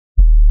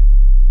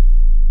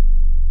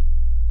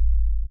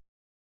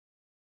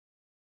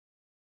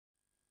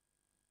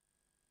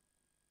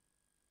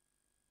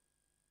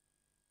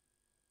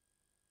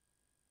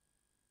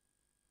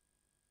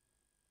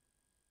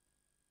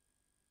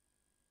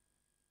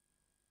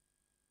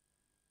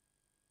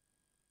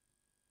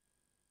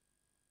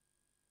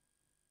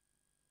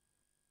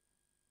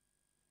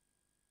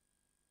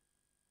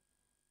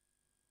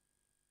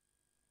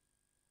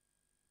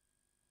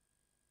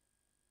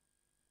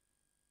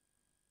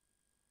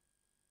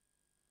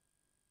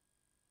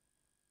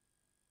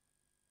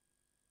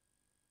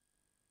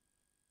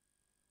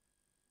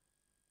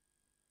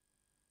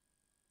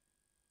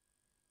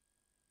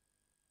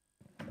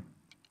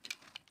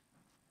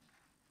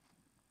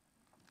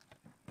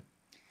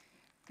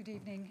Good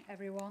evening,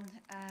 everyone.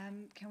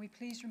 Can we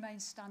please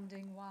remain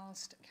standing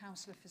whilst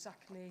Councillor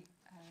Fazakerley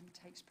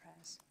takes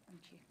prayers?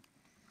 Thank you.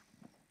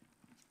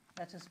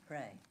 Let us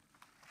pray.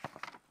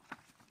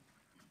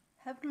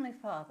 Heavenly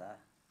Father,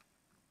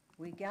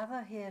 we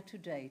gather here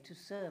today to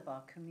serve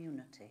our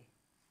community,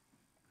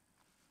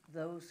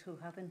 those who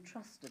have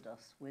entrusted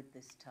us with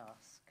this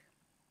task.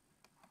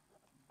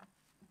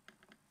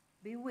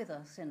 Be with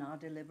us in our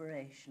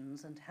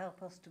deliberations and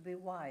help us to be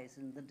wise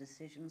in the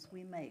decisions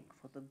we make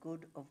for the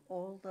good of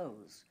all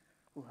those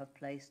who have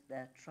placed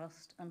their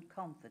trust and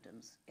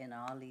confidence in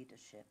our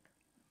leadership.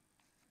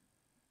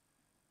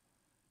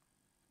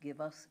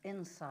 Give us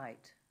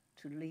insight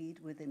to lead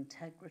with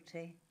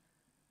integrity,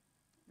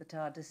 that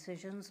our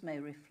decisions may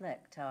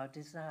reflect our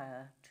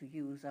desire to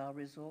use our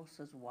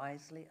resources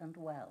wisely and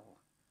well,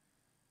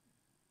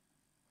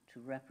 to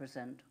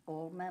represent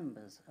all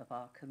members of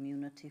our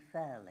community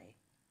fairly,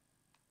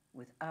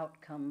 with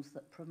outcomes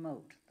that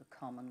promote the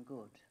common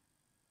good.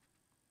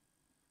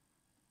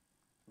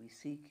 We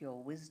seek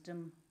your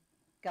wisdom,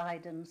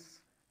 guidance,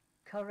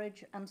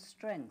 courage and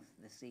strength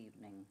this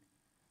evening,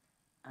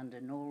 and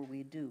in all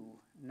we do,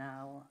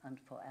 now and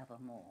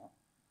forevermore.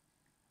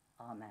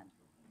 Amen.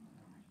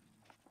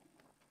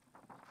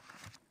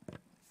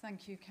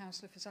 Thank you,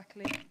 Councillor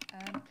Fazakerley.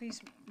 Please,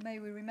 may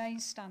we remain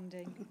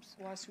standing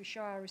whilst we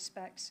show our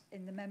respects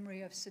in the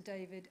memory of Sir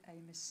David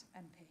Amess,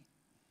 MP.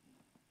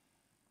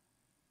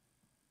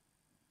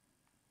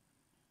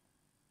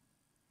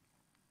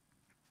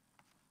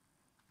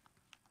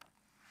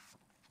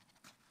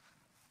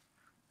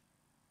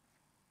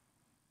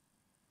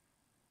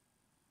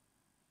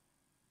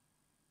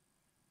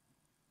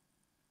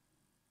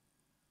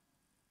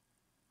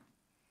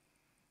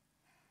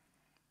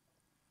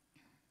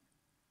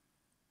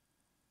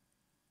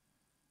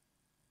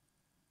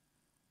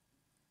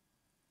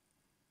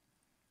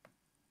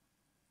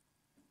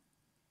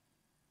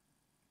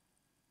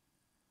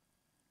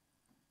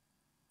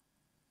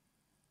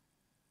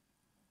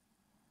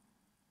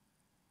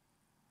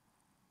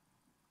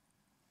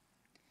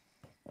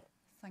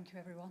 Thank you,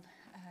 everyone.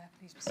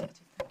 Please be seated.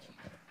 Thank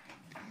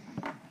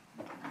you.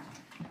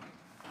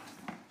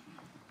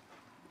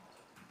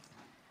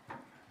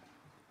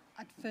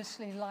 I'd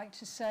firstly like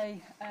to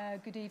say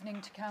good evening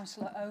to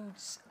Councillor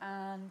Oates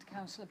and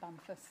Councillor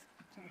Bamforth.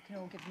 I think we can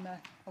all give them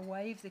a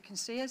wave. They can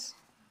see us.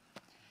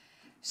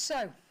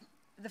 So,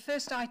 the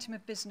first item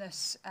of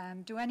business.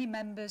 Do any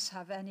members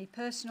have any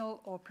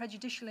personal or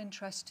prejudicial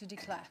interest to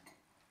declare?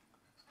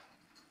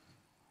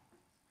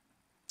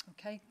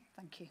 Okay,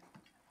 thank you.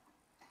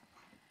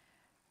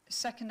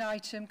 Second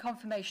item,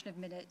 confirmation of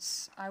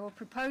minutes. I will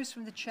propose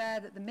from the Chair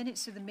that the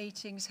minutes of the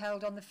meetings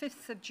held on the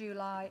 5th of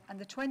July and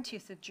the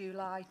 20th of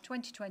July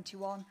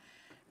 2021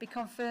 be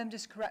confirmed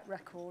as correct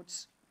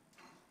records.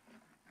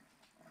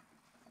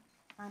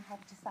 I'm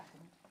happy to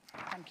second.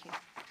 Thank you.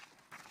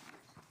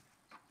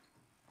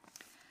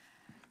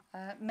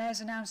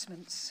 Mayor's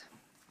announcements.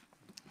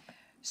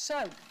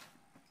 So,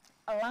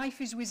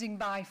 life is whizzing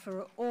by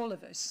for all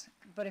of us,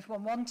 but if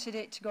one wanted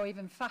it to go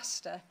even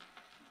faster,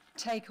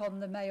 take on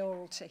the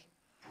mayoralty.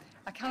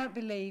 I cannot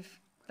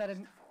believe that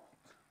do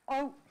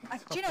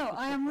you know,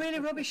 I am really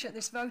rubbish at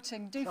this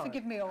voting. Do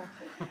forgive me all.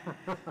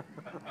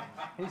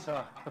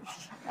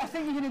 I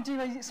think you're going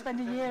to spend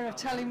a year of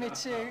telling me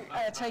to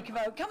take a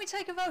vote. Can we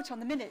take a vote on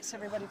the minutes,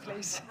 everybody,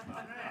 please?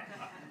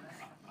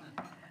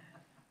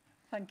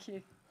 Thank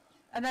you.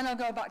 And then I'll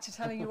go back to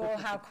telling you all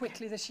how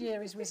quickly this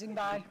year is whizzing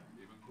by.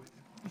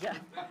 Yeah.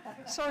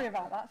 Sorry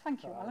about that.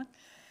 Thank you, Alan.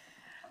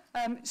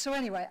 So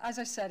anyway, as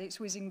I said, it's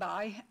whizzing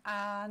by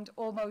and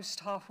almost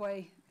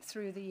halfway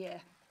through the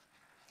year.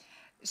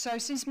 So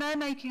since mayor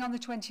making on the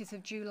 20th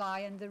of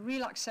July and the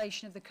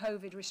relaxation of the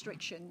COVID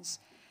restrictions,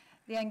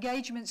 the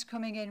engagements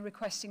coming in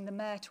requesting the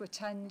mayor to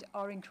attend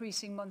are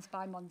increasing month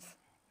by month.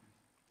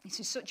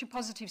 This is such a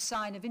positive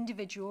sign of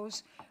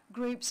individuals,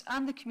 groups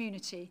and the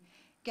community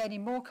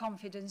gaining more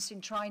confidence in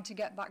trying to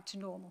get back to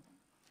normal.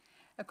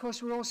 Of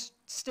course, we're all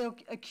still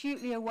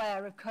acutely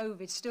aware of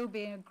COVID still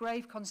being a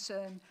grave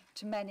concern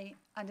to many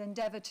and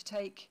endeavour to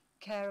take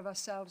care of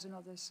ourselves and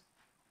others.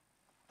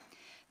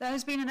 There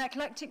has been an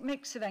eclectic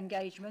mix of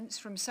engagements,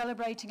 from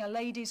celebrating a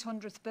lady's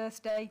 100th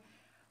birthday,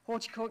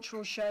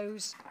 horticultural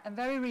shows, and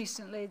very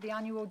recently the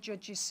annual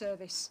Judges'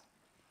 Service.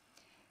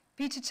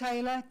 Peter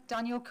Taylor,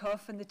 Daniel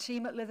Cuff and the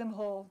team at Lytham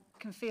Hall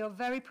can feel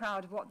very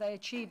proud of what they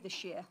achieved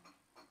this year,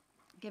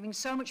 giving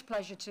so much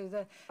pleasure to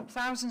the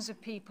thousands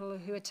of people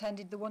who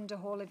attended the Wonder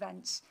Hall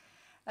events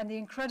and the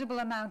incredible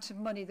amount of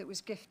money that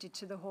was gifted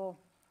to the hall.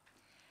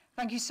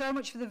 Thank you so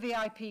much for the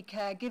VIP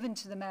care given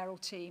to the mayoral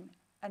team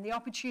and the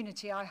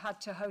opportunity I had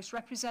to host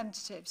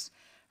representatives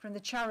from the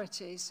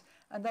charities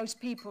and those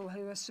people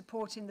who are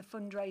supporting the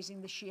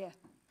fundraising this year.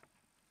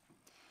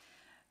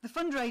 The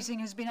fundraising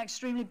has been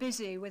extremely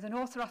busy with an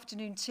author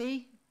afternoon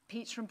tea,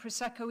 Pete's from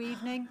Prosecco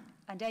evening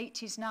and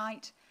 80s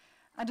night,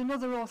 and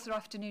another author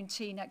afternoon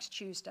tea next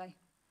Tuesday.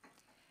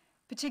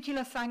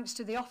 Particular thanks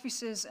to the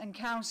officers and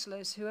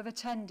councillors who have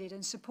attended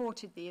and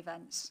supported the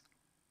events.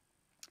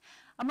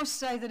 I must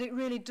say that it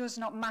really does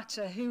not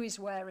matter who is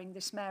wearing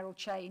this mayoral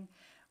chain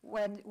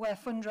where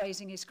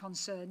fundraising is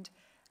concerned,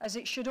 as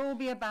it should all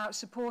be about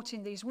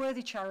supporting these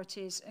worthy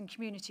charities and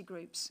community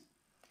groups.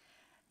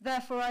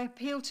 Therefore, I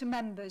appeal to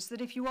members that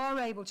if you are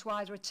able to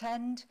either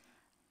attend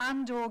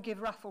and/or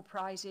give raffle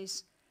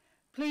prizes,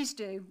 please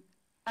do,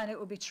 and it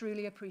will be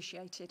truly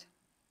appreciated.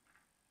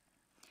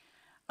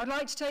 I'd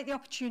like to take the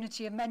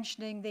opportunity of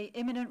mentioning the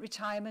imminent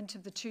retirement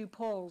of the two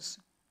Pauls,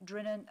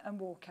 Drinnan and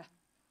Walker.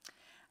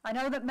 I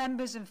know that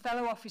members and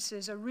fellow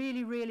officers are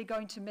really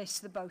going to miss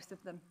the both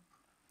of them.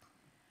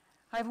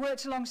 I've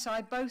worked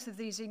alongside both of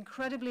these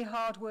incredibly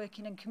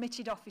hard-working and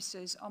committed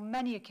officers on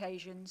many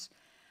occasions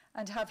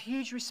and have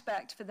huge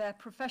respect for their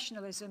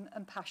professionalism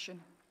and passion.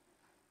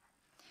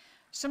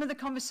 Some of the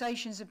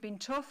conversations have been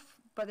tough,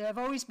 but they have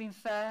always been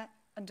fair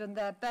and done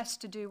their best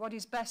to do what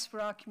is best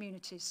for our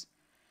communities.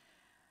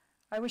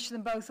 I wish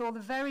them both all the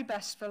very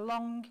best for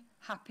long,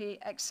 happy,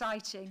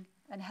 exciting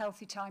and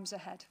healthy times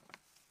ahead.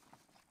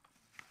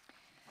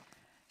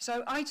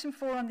 So item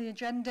 4 on the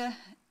agenda,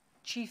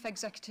 Chief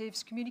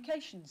Executive's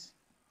communications.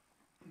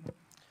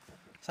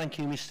 Thank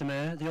you, Mr.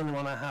 Mayor. The only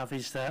one I have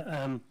is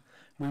that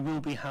we will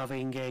be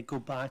having a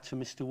goodbye to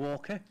Mr.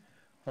 Walker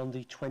on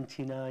the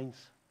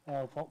 29th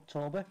of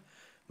October,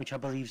 which I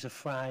believe is a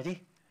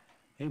Friday.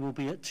 It will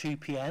be at 2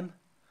 p.m,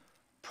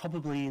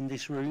 probably in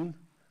this room,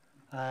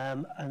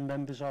 and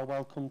members are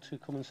welcome to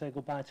come and say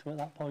goodbye to him at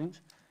that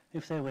point,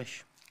 if they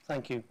wish.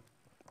 Thank you.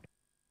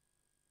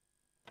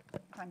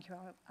 Thank you,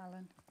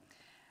 Alan.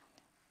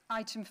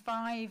 Item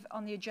 5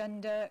 on the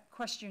agenda,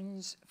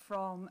 questions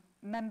from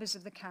members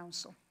of the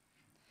Council.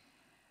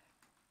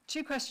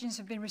 2 questions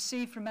have been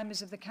received from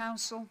members of the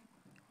Council.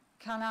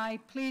 Can I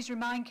please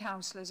remind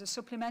councillors a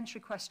supplementary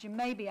question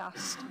may be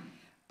asked,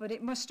 but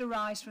it must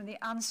arise from the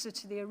answer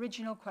to the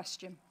original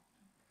question.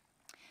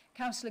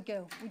 Councillor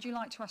Gill, would you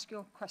like to ask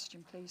your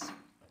question, please?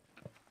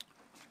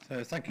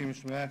 Thank you,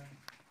 Mr. Mayor.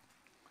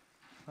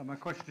 My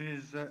question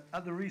is,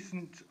 at the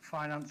recent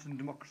Finance and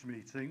Democracy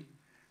meeting,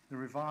 the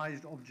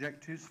revised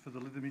objectives for the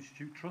Lytham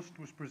Institute Trust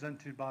was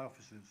presented by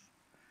officers.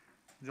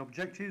 The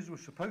objectives were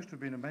supposed to have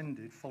been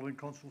amended following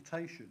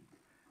consultation,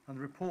 and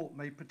the report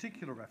made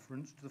particular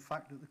reference to the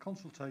fact that the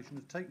consultation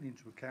has taken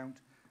into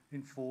account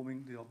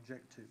informing the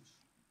objectives.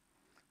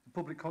 The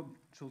public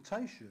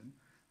consultation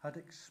had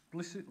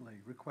explicitly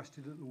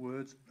requested that the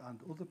words "and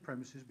other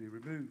premises" be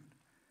removed.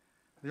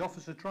 The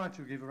officer tried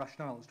to give a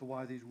rationale as to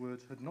why these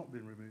words had not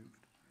been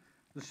removed.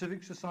 The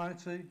Civic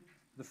Society,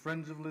 the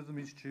Friends of Lytham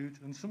Institute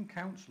and some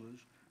councillors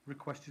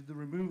requested the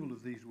removal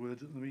of these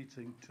words at the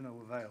meeting to no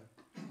avail.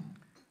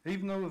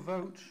 Even though a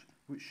vote,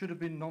 which should have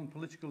been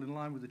non-political in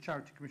line with the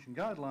Charity Commission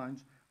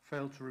guidelines,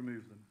 failed to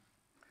remove them.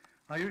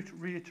 I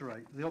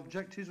reiterate, the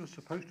objectives were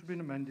supposed to have been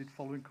amended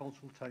following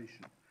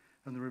consultation,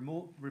 and the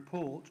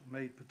report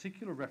made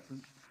particular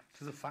reference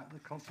to the fact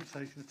that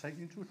consultation had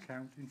taken into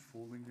account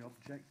informing the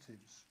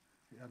objectives.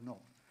 It had not.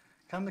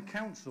 Can the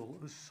Council,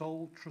 as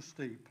sole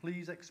trustee,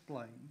 please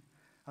explain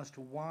as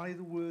to why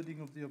the wording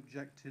of the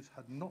objectives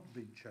had not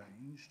been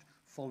changed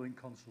following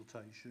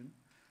consultation,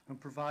 and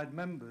provide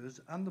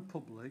members and the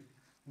public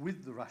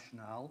with the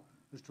rationale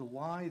as to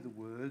why the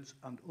words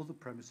 "and other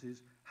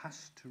premises"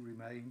 has to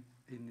remain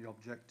in the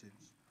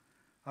objectives.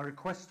 I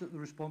request that the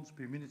response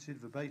be minuted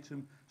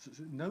verbatim such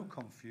that no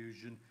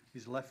confusion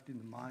is left in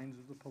the minds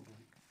of the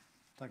public.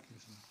 Thank you,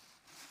 Mr. Mayor.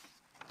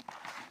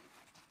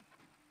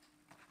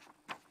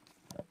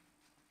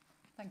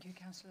 Thank you,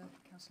 Councillor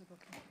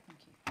Buckley. Thank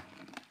you.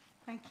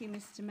 Thank you,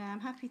 Mr. Mayor. I'm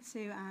happy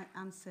to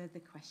answer the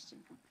question.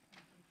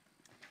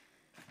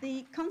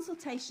 The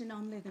consultation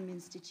on Lytham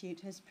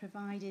Institute has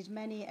provided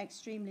many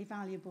extremely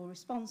valuable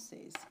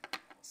responses,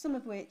 some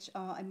of which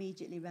are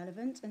immediately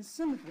relevant and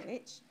some of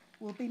which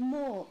will be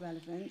more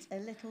relevant a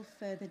little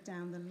further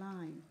down the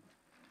line.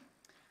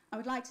 I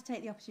would like to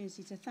take the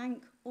opportunity to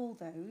thank all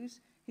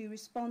those who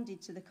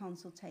responded to the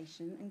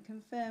consultation and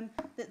confirm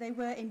that they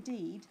were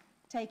indeed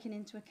taken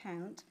into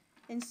account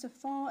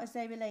insofar as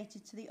they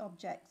related to the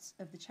objects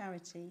of the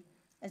charity,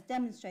 as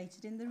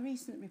demonstrated in the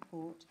recent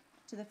report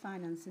to the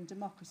Finance and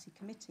Democracy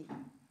Committee.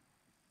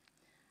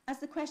 As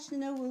the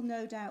questioner will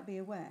no doubt be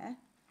aware,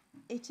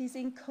 it is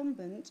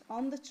incumbent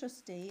on the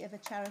trustee of a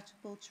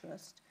charitable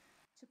trust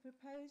to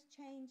propose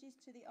changes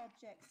to the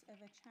objects of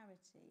a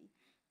charity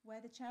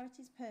where the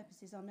charity's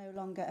purposes are no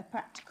longer a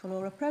practical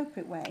or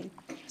appropriate way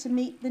to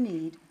meet the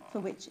need for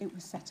which it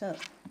was set up.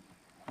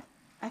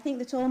 I think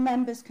that all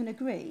members can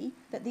agree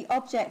that the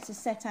objects as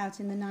set out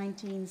in the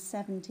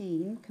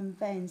 1917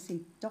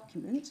 conveyancing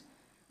document,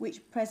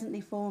 which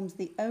presently forms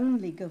the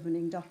only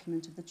governing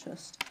document of the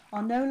Trust,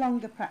 are no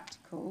longer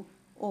practical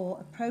or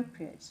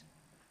appropriate.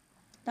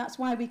 That's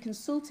why we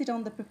consulted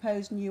on the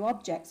proposed new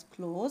objects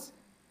clause,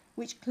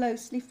 which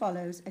closely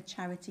follows a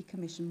Charity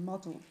Commission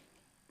model.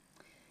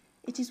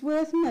 It is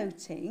worth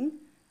noting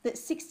that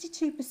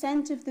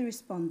 62% of the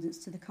respondents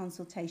to the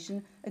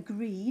consultation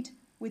agreed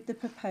with the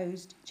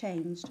proposed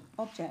changed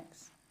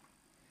objects.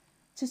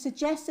 To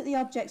suggest that the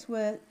objects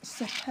were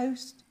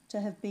supposed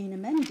to have been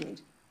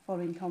amended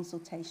following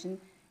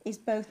consultation is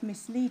both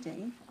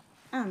misleading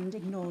and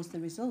ignores the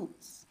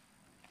results.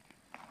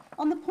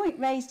 On the point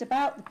raised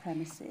about the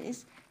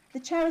premises, the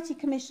Charity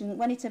Commission,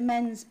 when it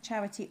amends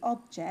charity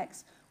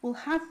objects, will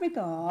have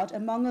regard,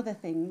 among other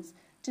things,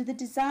 to the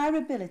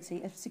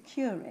desirability of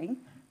securing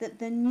that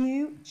the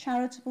new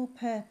charitable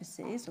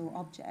purposes or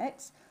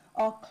objects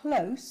are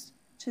close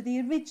to the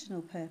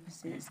original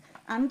purposes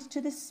and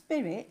to the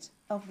spirit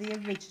of the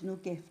original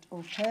gift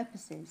or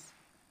purposes.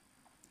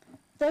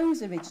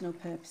 Those original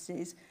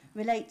purposes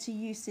relate to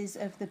uses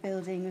of the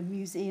building of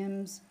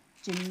museums,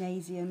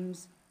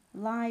 gymnasiums,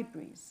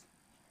 libraries.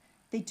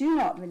 They do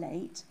not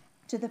relate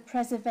to the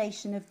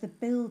preservation of the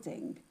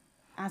building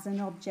as an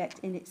object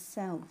in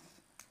itself.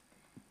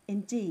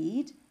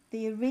 Indeed,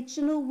 the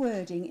original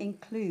wording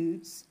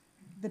includes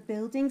the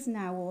buildings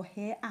now or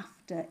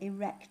hereafter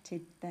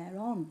erected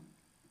thereon.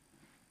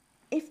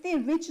 If the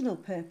original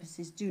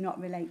purposes do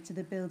not relate to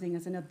the building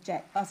as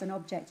an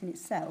object in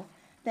itself,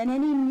 then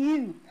any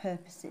new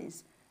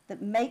purposes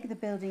that make the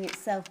building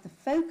itself the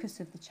focus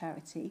of the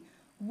charity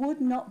would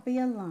not be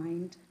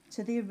aligned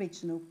to the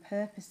original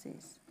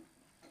purposes.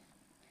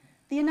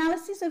 The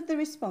analysis of the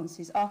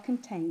responses are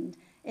contained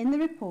in the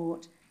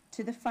report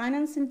to the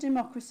Finance and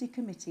Democracy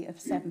Committee of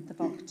 7th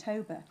of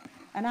October,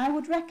 and I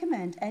would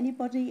recommend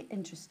anybody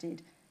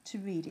interested to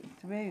read it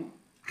through.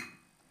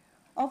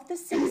 Of the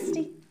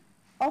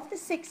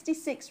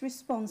 66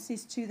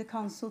 responses to the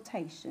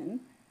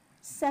consultation,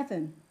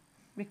 7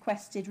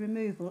 requested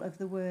removal of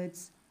the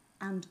words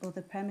 "and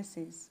other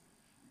premises."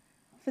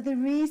 For the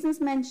reasons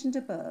mentioned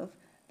above,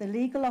 the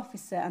legal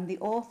officer and the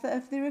author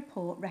of the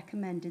report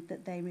recommended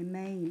that they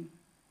remain.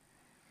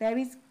 There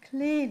is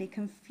clearly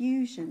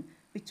confusion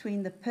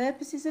between the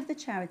purposes of the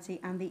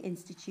charity and the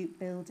institute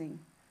building.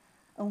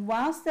 And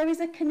whilst there is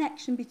a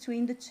connection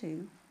between the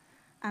two,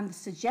 and the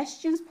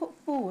suggestions put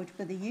forward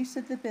for the use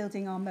of the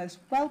building are most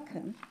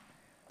welcome,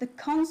 the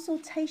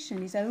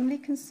consultation is only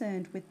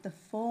concerned with the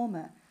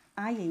former,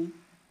 i.e.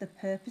 the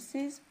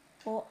purposes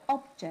or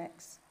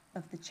objects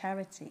of the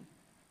charity.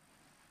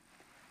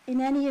 In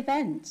any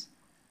event,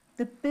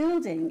 the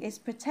building is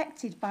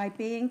protected by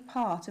being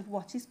part of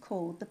what is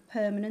called the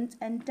permanent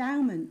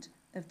endowment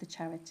of the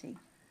charity.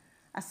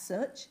 As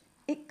such,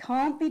 it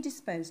can't be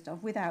disposed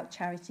of without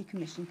Charity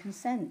Commission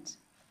consent.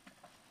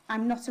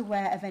 I'm not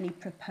aware of any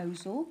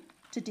proposal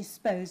to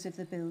dispose of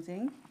the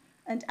building,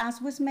 and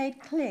as was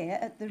made clear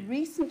at the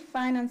recent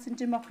Finance and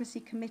Democracy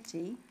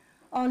Committee,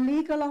 our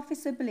legal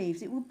officer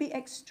believes it would be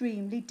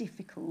extremely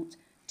difficult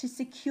to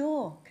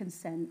secure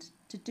consent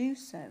to do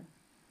so.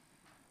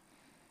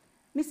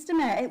 Mr.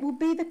 Mayor, it will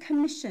be the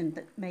Commission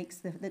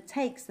that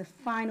takes the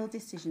final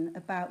decision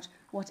about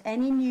what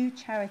any new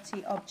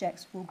charity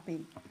objects will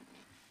be.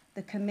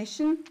 The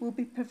Commission will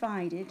be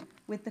provided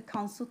with the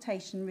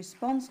consultation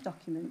response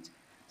document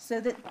so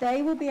that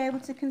they will be able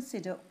to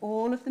consider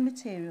all of the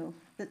material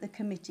that the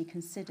committee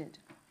considered.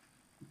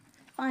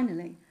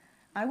 Finally,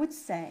 I would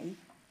say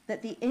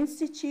that the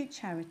Institute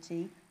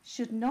charity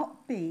should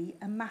not be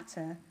a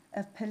matter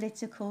of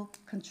political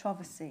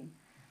controversy,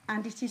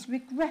 and it is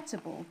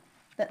regrettable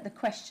that the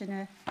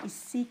questioner is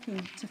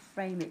seeking to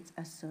frame it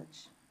as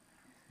such.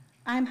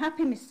 I am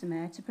happy, Mr.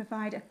 Mayor, to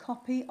provide a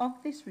copy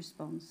of this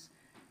response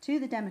to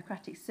the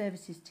Democratic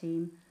Services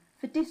team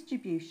for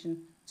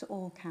distribution to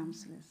all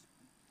councillors.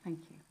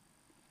 Thank you.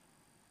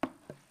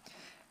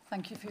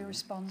 Thank you for your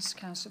response,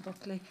 Councillor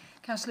Buckley.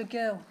 Councillor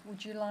Gill,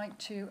 would you like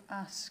to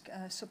ask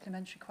a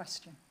supplementary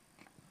question?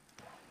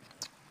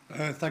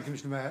 Thank you,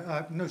 Mr.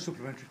 Mayor. No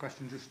supplementary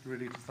question, just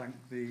really to thank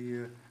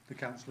the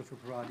councillor for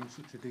providing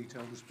such a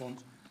detailed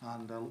response,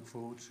 and I look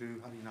forward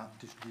to having that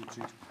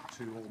distributed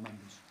to all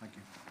members. Thank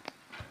you.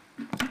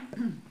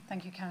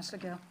 Thank you, Councillor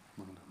Gill.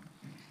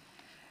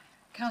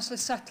 Councillor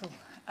Settle,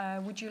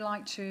 would you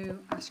like to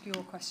ask your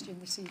question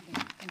this evening?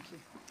 Thank you.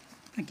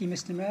 Thank you,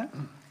 Mr. Mayor.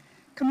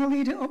 Can the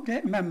leader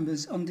update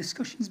members on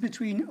discussions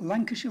between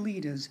Lancashire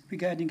leaders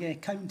regarding a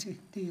county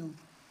deal?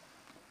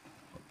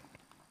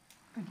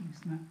 Thank you,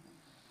 Mr. Mayor.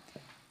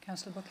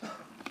 Councillor Buckley.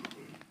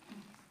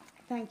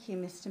 Thank you,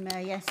 Mr.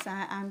 Mayor. Yes,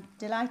 I'm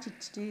delighted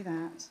to do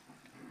that.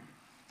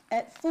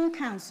 At full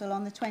council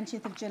on the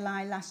 20th of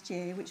July last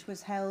year, which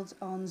was held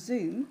on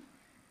Zoom,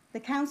 the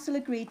council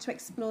agreed to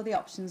explore the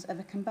options of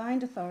a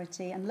combined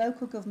authority and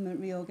local government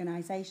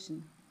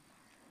reorganisation.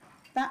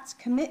 That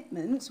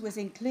commitment was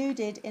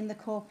included in the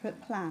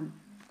corporate plan.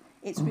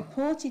 It's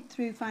reported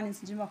through Finance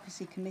and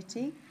Democracy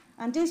Committee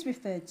and is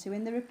referred to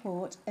in the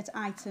report at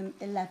item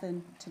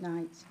 11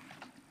 tonight.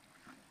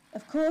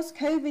 Of course,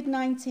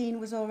 COVID-19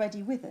 was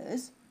already with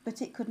us,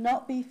 but it could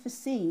not be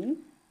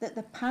foreseen that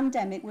the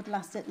pandemic would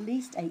last at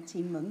least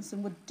 18 months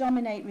and would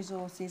dominate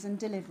resources and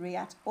delivery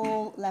at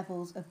all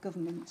levels of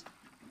government.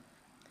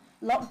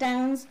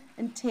 Lockdowns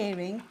and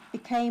tiering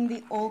became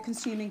the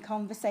all-consuming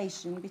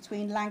conversation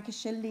between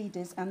Lancashire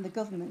leaders and the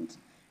government.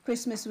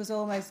 Christmas was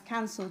almost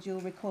cancelled, you'll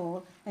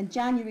recall, and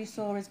January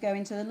saw us go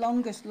into the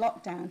longest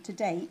lockdown to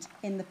date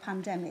in the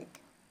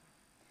pandemic.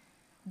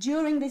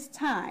 During this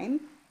time,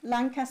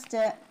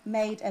 Lancaster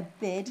made a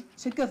bid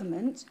to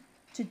government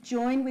to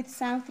join with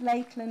South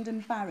Lakeland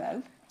and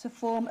Barrow to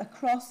form a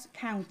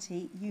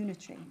cross-county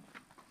unitary.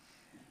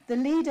 the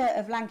leader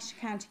of Lancashire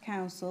County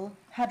Council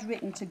had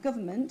written to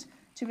government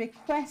to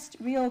request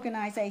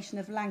reorganisation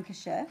of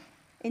Lancashire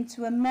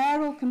into a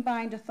mayoral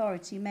combined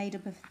authority made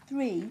up of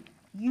 3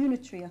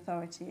 unitary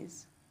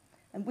authorities,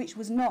 and which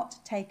was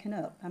not taken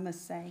up, I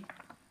must say.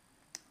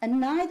 And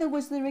neither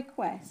was the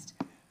request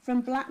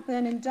from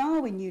Blackburn and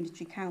Darwen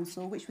Unitary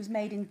Council, which was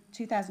made in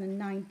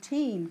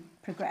 2019,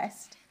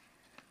 progressed,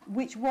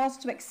 which was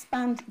to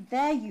expand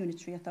their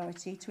unitary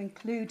authority to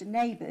include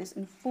neighbours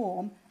and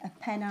form a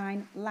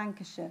Pennine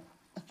Lancashire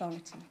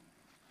authority.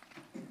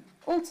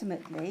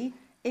 Ultimately,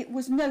 it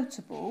was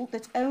notable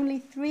that only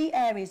 3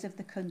 areas of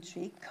the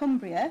country,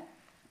 Cumbria,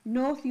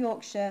 North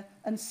Yorkshire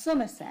and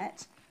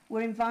Somerset,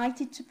 were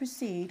invited to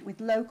proceed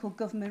with local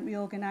government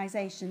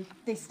reorganisation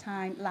this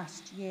time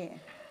last year.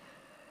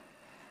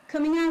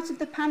 Coming out of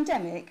the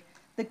pandemic,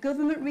 the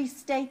government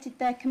restated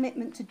their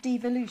commitment to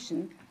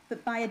devolution,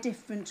 but by a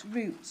different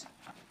route,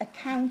 a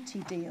county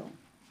deal.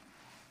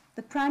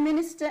 The Prime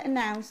Minister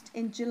announced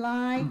in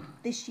July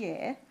this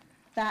year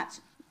that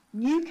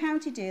new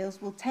county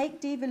deals will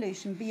take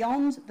devolution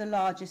beyond the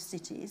largest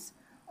cities,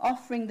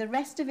 offering the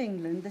rest of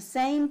England the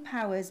same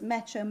powers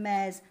metro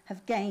mayors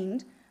have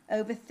gained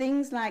over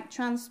things like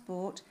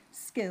transport,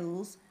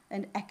 skills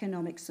and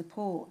economic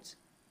support.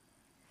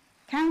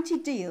 County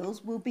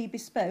deals will be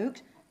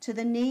bespoke to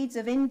the needs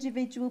of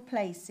individual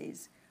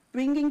places,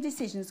 bringing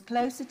decisions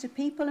closer to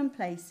people and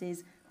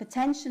places,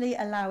 potentially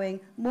allowing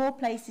more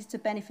places to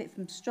benefit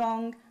from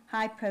strong,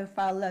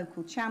 high-profile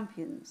local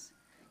champions.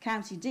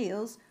 County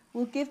deals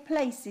will give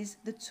places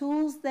the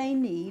tools they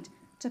need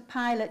to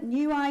pilot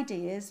new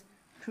ideas,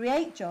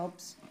 create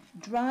jobs,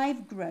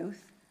 drive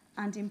growth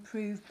and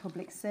improve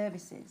public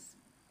services.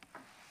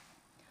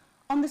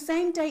 On the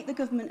same date the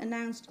government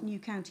announced new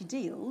county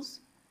deals,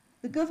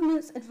 the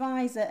government's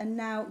advisor and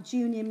now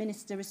junior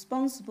minister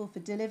responsible for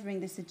delivering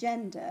this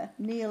agenda,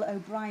 Neil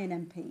O'Brien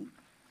MP,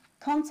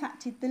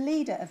 contacted the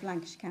leader of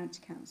Lancashire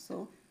County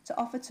Council to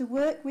offer to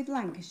work with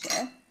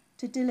Lancashire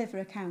to deliver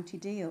a county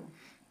deal.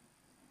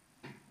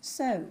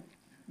 So,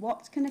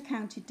 what can a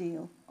county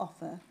deal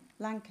offer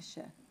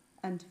Lancashire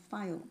and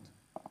Fylde?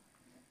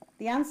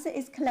 The answer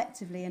is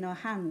collectively in our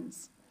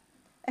hands.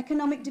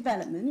 Economic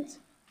development,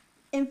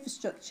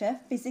 infrastructure,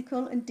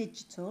 physical and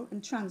digital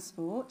and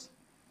transport,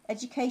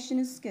 education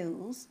and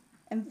skills,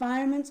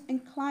 environment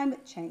and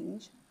climate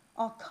change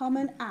are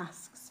common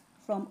asks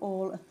from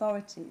all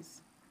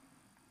authorities.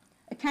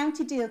 A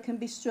county deal can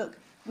be struck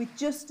with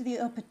just the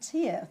upper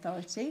tier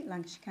authority,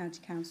 Lancashire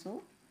County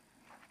Council,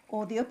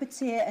 or the upper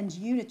tier and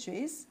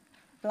unitaries,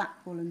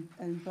 Blackpool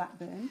and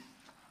Blackburn,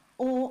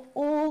 or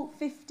all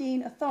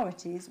 15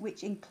 authorities,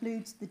 which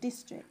includes the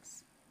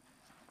districts.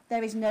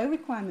 There is no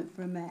requirement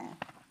for a mayor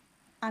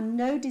and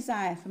no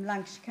desire from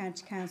Lancashire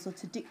County Council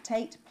to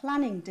dictate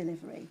planning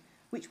delivery,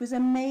 which was a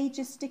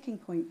major sticking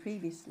point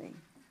previously.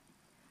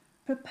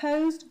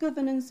 Proposed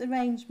governance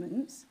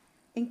arrangements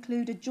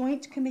include a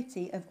joint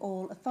committee of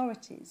all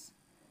authorities,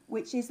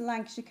 which is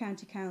Lancashire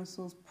County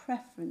Council's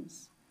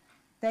preference.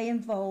 They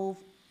involve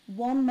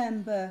 1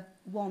 member,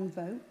 1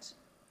 vote,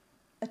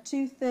 a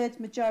 2/3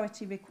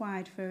 majority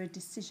required for a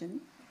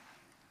decision,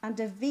 and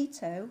a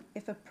veto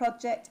if a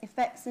project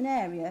affects an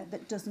area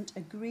that doesn't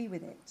agree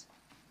with it.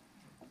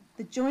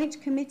 The Joint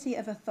Committee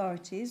of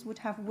Authorities would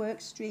have work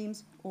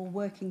streams or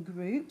working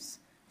groups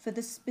for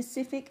the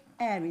specific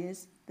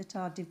areas that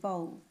are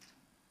devolved.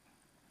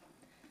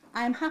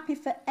 I am happy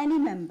for any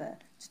member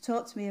to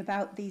talk to me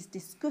about these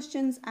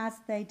discussions as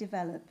they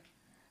develop,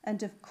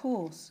 and of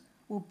course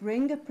will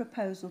bring a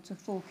proposal to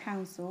full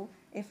council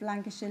if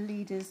Lancashire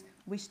leaders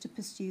wish to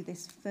pursue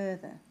this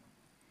further.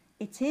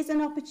 It is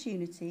an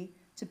opportunity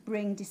to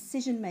bring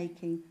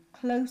decision-making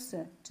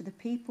closer to the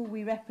people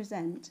we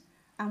represent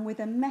and with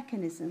a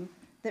mechanism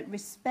that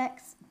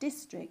respects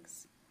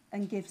districts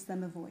and gives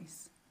them a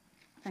voice.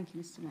 Thank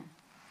you, Mr Mayor.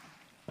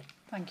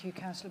 Thank you,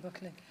 Councillor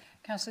Buckley.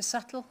 Councillor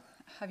Settle,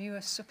 have you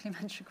a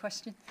supplementary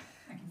question?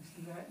 Thank you,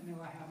 Mr Mayor.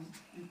 No, I haven't.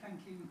 And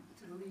thank you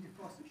to the leader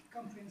for such a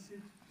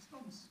comprehensive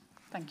response.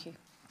 Thank you.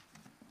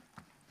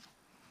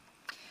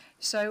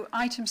 So,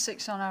 item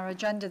 6 on our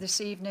agenda this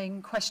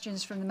evening,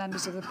 questions from the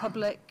members of the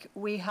public.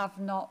 We have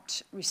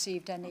not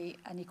received any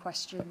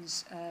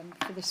questions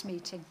for this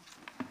meeting.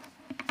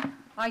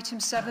 Item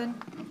 7,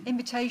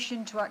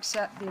 invitation to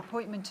accept the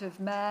appointment of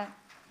Mayor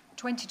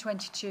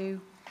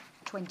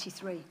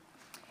 2022-23.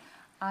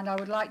 And I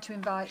would like to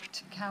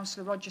invite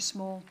Councillor Roger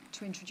Small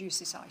to introduce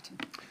this item.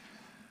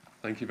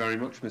 Thank you very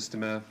much, Mr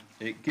Mayor.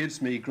 It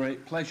gives me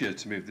great pleasure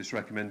to move this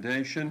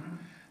recommendation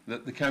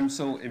that the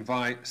Council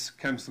invites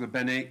Councillor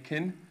Ben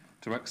Aitken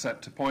to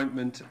accept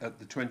appointment at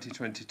the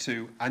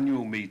 2022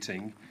 annual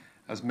meeting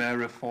as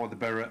Mayor for the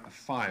Borough of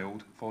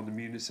Fylde for the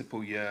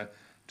municipal year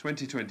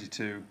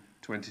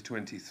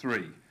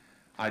 2022-2023.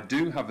 I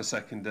do have a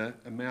seconder,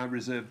 and may I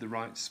reserve the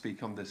right to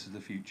speak on this at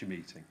a future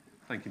meeting.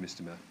 Thank you,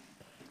 Mr Mayor.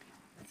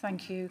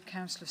 Thank you,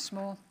 Councillor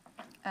Small.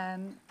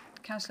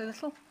 Councillor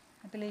Little,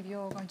 I believe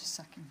you're going to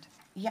second.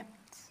 Yep,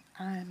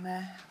 I'm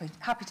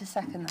happy to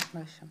second that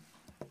motion.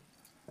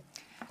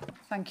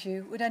 Thank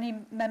you. Would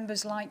any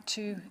members like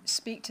to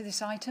speak to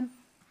this item?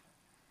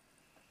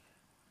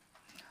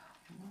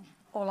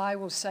 all I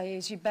will say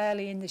is you're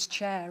barely in this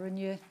chair and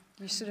you're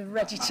sort of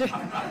ready to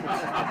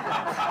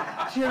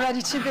you're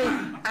ready to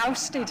be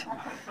ousted.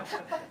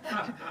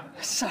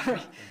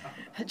 Sorry,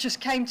 it just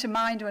came to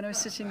mind when I was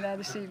sitting there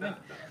this evening.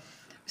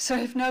 So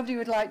if nobody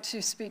would like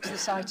to speak to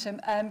this item,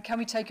 can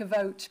we take a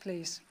vote,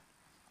 please?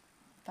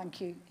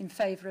 Thank you. In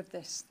favour of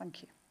this,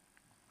 thank you.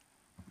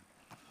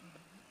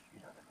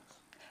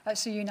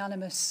 That's a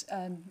unanimous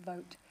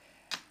vote.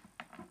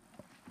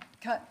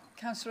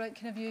 Councillor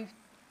Aitken,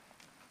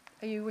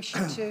 are you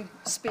wishing to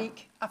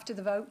speak after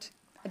the vote?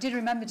 I did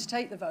remember to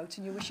take the vote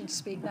and you're wishing to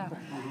speak now.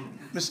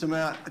 Mr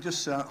Mayor, I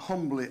just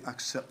humbly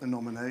accept the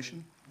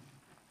nomination,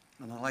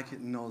 and I'd like you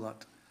to know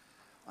that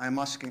I am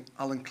asking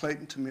Alan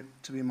Clayton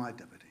to be my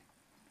deputy.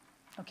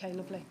 Okay,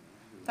 lovely.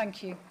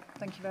 Thank you.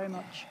 Thank you very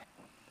much.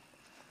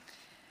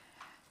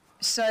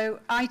 So,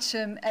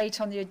 item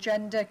 8 on the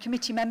agenda,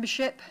 committee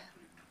membership,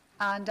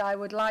 and I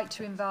would like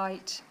to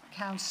invite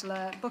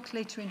Councillor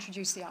Buckley to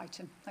introduce the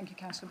item. Thank you,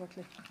 Councillor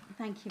Buckley.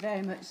 Thank you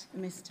very much,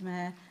 Mr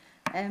Mayor.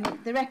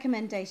 The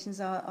recommendations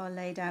are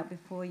laid out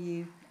before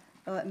you,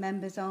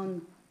 members,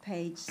 on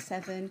page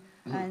 7,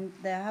 and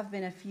there have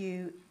been a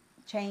few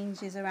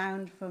changes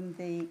around from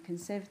the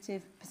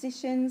Conservative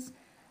positions.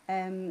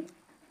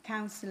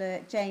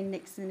 Councillor Jane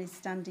Nixon is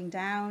standing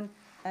down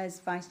as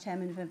Vice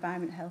Chairman of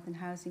Environment, Health and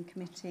Housing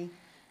Committee.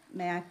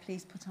 May I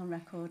please put on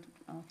record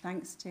our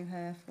thanks to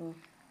her for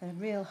her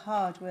real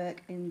hard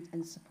work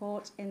and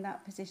support in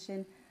that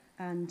position,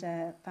 and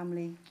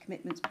family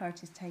commitments,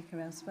 priorities take her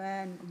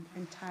elsewhere, and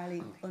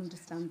entirely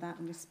understand that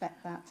and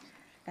respect that.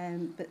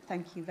 But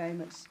thank you very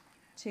much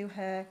to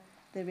her.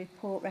 The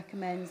report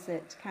recommends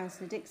that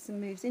Councillor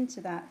Dixon moves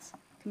into that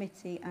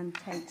committee and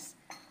takes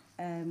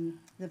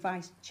the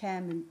vice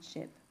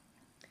chairmanship.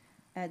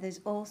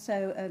 There's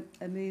also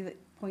a move at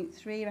point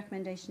 3,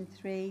 recommendation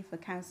 3, for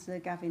Councillor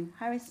Gavin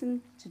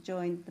Harrison to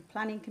join the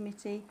planning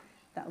committee.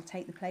 That will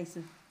take the place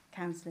of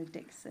Councillor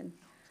Dixon.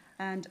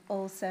 And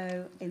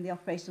also in the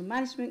operational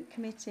management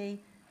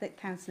committee, that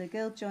Councillor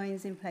Gill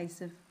joins in place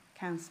of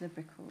Councillor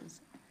Brickles.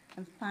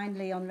 And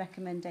finally, on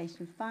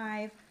recommendation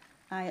 5,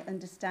 I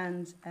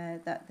understand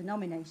that the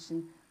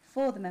nomination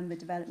for the Member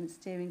Development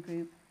Steering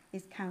Group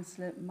is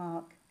Councillor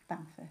Mark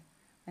Bamford.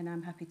 And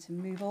I'm happy to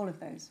move all of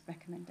those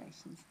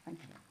recommendations. Thank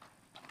you.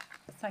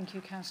 Thank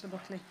you, Councillor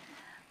Buckley.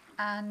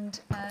 And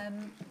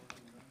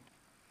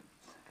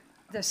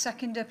the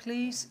seconder,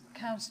 please,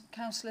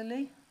 Councillor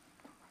Lee.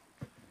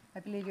 I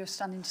believe you're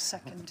standing to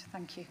second.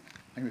 Thank you.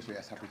 Thank you, Mr.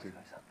 Yes, happy to.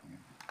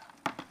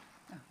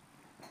 Oh.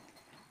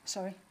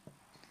 Sorry.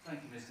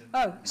 Thank you, Mr.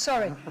 Oh,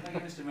 sorry. Thank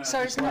you, Mr. Mayor. So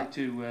I'd it's just not... like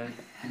to,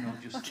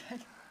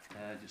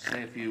 just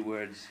say a few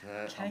words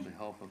on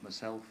behalf of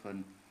myself,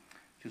 and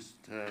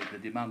just the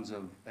demands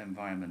of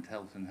environment,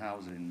 health and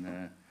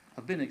housing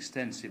have been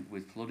extensive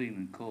with flooding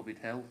and COVID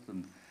health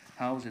and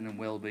housing and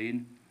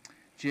well-being.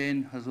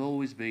 Jane has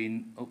always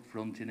been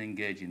upfront in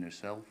engaging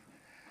herself,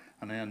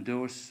 and I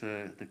endorse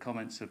the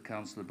comments of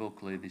Councillor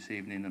Buckley this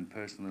evening, and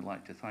personally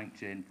like to thank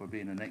Jane for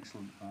being an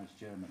excellent Vice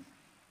Chairman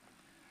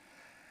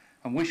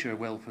and wish her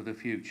well for the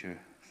future.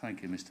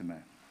 Thank you, Mr.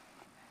 Mayor.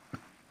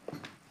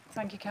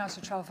 Thank you,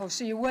 Councillor Tralford.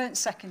 So you weren't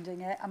seconding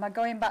it. Am I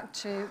going back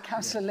to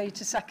Councillor Lee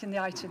to second the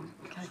item?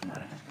 Okay.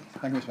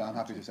 Thank you, Mr. Mayor. I'm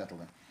happy to settle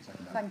then.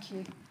 Thank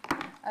you.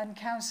 And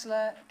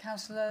Councillor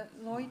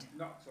Lloyd?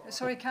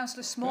 Sorry,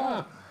 Councillor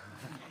Small.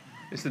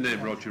 It's the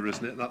name Roger,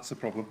 isn't it? That's the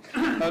problem.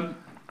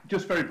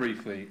 Just very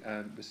briefly,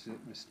 Mr.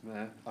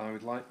 Mayor, I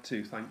would like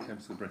to thank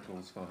Councillor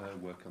Brickles for her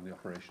work on the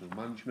operational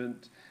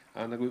management,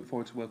 and I look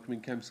forward to welcoming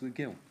Councillor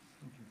Gill.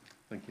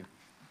 Thank you.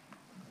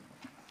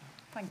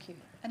 Thank you.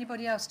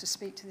 Anybody else to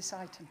speak to this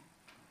item?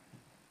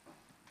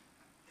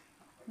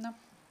 No?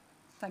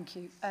 Thank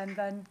you. And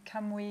then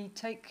can we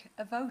take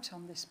a vote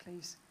on this,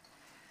 please?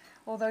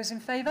 All those in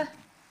favour?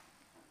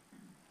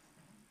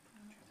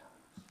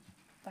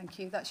 Thank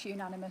you. That's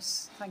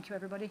unanimous. Thank you,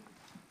 everybody.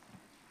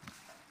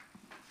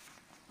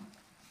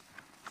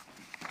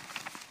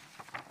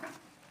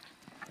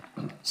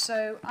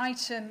 So,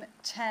 item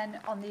 10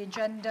 on the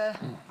agenda,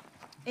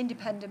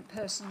 independent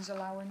persons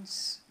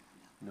allowance.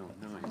 No.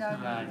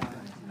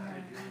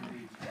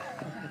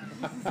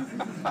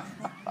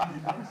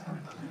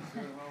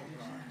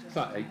 It's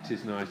that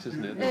 80s night,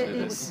 isn't it? It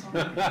is.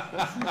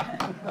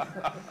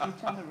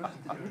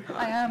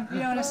 I am. You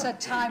know, when I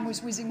said time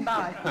was whizzing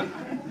by.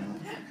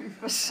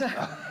 So,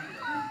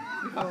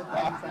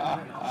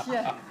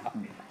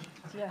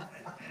 yeah.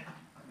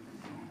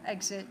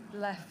 Exit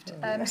left.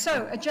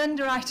 So,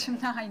 agenda item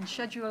 9,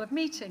 schedule of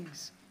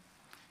meetings,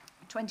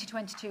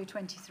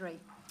 2022-23.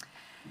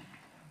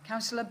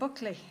 Councillor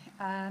Buckley,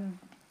 I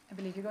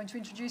believe you're going to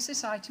introduce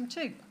this item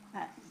too.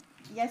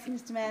 Yes,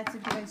 Mr. Mayor, I'm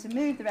going to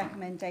move the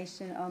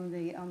recommendation on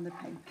the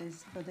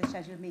papers for the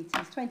scheduled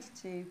meetings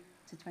 22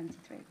 to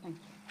 23. Thank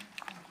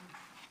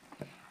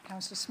you.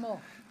 Councillor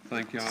Small.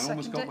 Thank you. I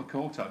almost got my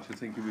coat actually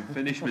thinking we'd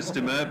finished,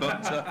 Mr. Mayor,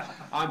 but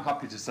I'm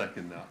happy to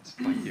second that.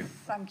 Thank you.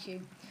 Thank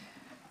you.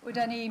 Would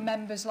any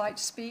members like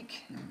to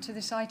speak to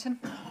this item?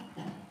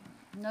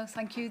 No,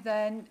 thank you.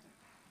 Then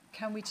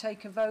can we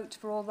take a vote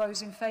for all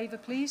those in favour,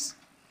 please?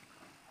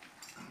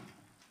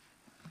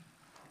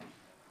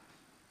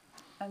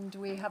 And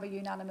we have a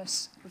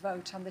unanimous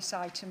vote on this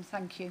item.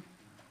 Thank you.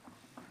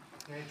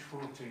 Page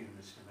 14,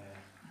 Mr Mayor.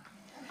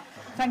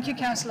 Thank you,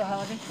 Councillor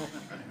Harvey.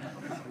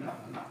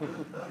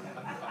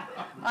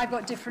 I've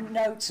got different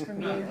notes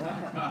from you.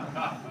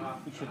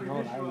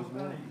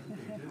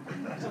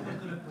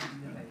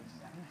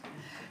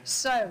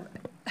 So,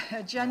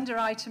 agenda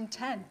item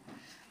 10,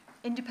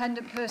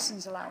 Independent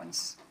Persons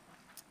Allowance.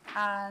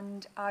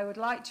 And I would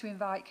like to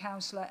invite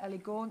Councillor Ellie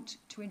Gaunt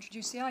to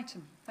introduce the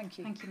item. Thank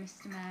you. Thank you,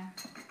 Mr Mayor.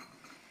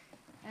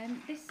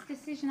 This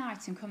decision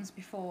item comes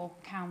before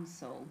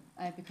Council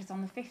because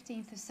on the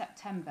 15th of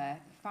September,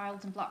 the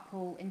Fylde and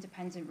Blackpool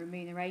Independent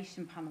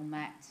Remuneration Panel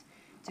met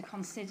to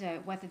consider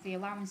whether the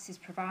allowances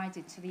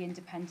provided to the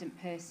independent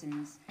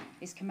persons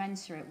is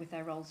commensurate with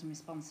their roles and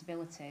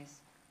responsibilities.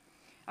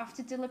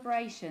 After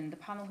deliberation, the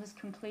panel has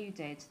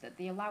concluded that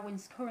the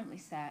allowance currently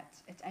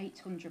set at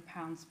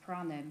 £800 per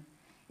annum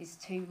is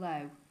too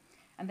low,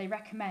 and they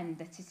recommend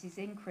that it is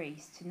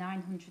increased to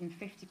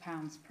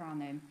 £950 per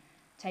annum,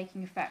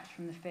 taking effect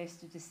from the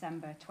 1st of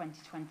December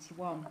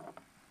 2021.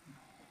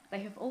 They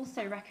have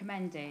also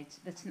recommended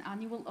that an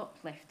annual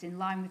uplift in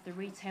line with the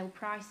retail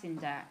price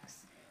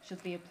index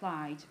should be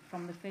applied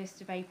from the 1st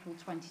of April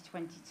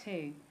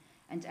 2022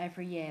 and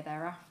every year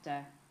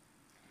thereafter.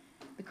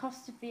 The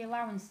cost of the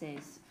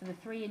allowances for the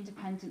 3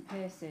 independent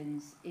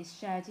persons is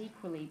shared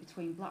equally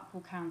between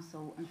Blackpool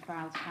Council and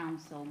Fylde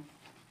Council.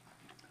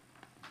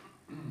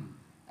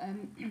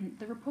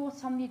 The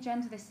report on the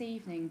agenda this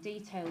evening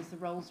details the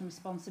roles and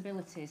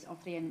responsibilities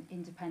of the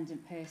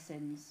independent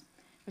persons,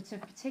 but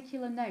of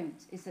particular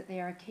note is that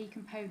they are a key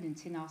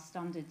component in our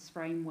standards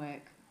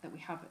framework that we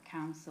have at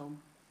Council.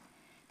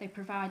 They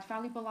provide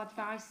valuable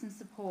advice and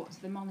support to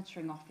the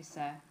monitoring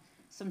officer,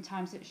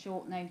 sometimes at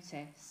short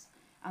notice,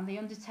 and they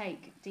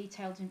undertake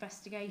detailed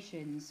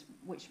investigations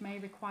which may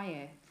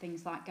require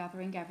things like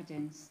gathering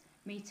evidence,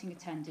 meeting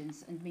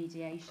attendance and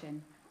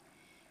mediation.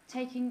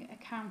 Taking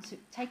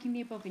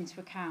the above into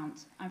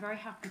account, I'm very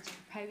happy to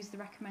propose the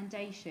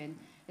recommendation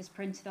as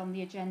printed on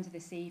the agenda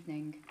this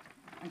evening,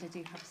 and I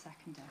do have a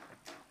seconder.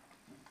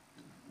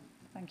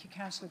 Thank you,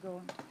 Councillor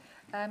Gaunt.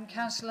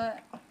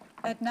 Councillor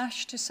Ed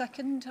Nash to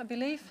second, I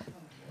believe.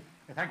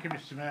 Thank you,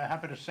 Mr Mayor.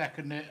 Happy to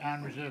second it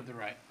and reserve the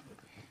right.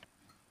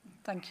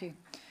 Thank you.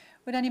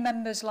 Would any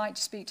members like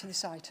to speak to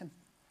this item?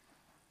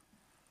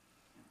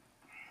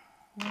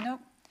 No.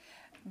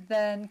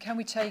 Then can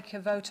we take a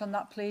vote on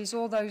that, please?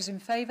 All those in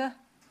favour?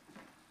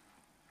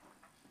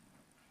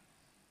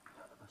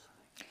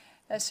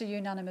 That's a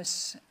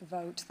unanimous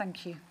vote.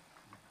 Thank you.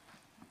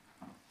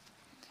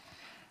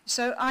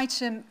 So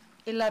item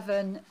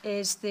 11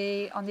 is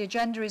on the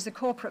agenda is the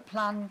Corporate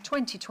Plan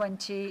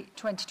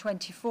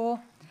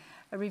 2020-2024,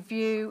 a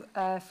review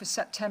for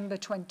September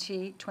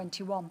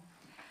 2021.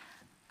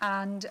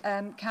 And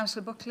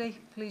Councillor Buckley,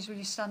 please will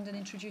you stand and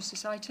introduce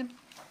this item?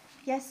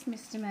 Yes,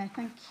 Mr Mayor,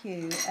 thank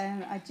you.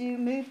 I do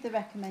move the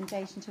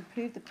recommendation to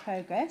approve the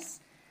progress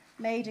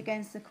made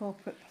against the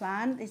corporate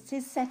plan. It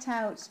is set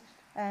out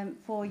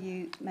for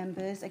you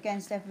members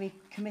against every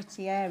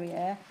committee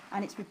area,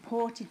 and it's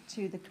reported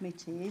to the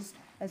committees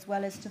as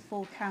well as to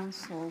full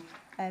council.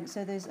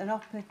 So there's an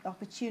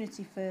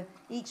opportunity for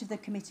each of the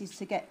committees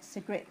to get to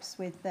grips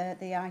with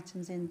the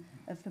items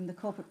from the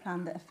corporate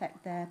plan that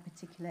affect their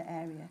particular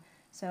area.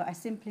 So I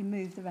simply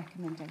move the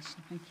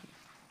recommendation. Thank you.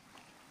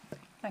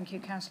 Thank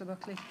you, Councillor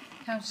Buckley.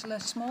 Councillor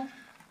Small.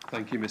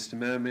 Thank you, Mr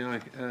Mayor. May I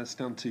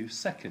stand to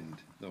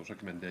second those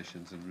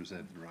recommendations and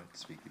reserve the right to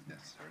speak if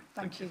necessary?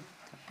 Thank you.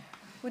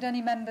 Would any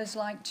members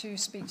like to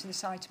speak to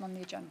this item on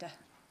the agenda?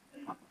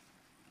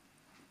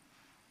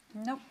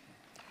 No.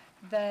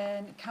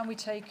 Then can we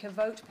take a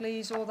vote,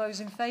 please? All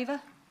those in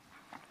favour?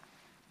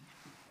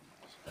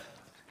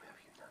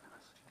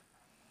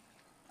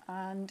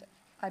 And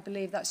I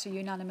believe that's a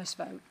unanimous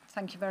vote.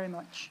 Thank you very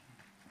much.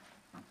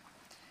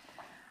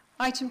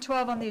 Item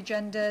 12 on the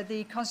agenda,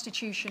 the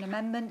Constitution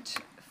Amendment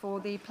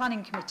for the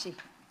Planning Committee.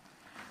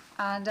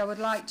 And I would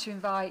like to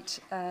invite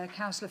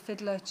Councillor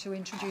Fiddler to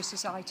introduce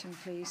this item,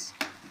 please.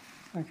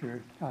 Thank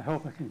you. I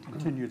hope I can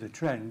continue the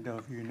trend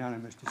of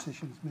unanimous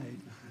decisions made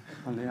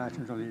on the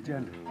items on the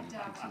agenda.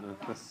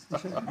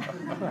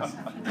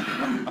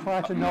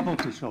 Quite a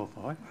novelty so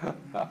far.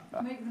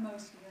 Make the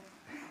most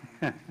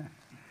of it.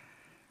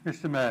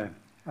 Mr Mayor,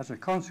 as a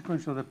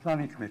consequence of the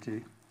Planning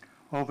Committee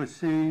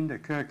overseeing the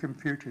Kirkham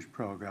Futures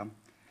programme,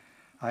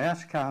 I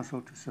ask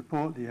Council to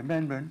support the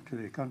amendment to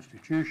the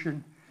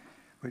Constitution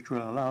which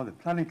will allow the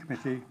Planning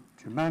Committee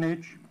to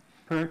manage,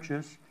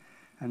 purchase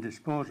and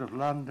dispose of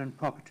land and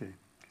property.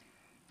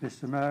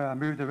 Mr Mayor, I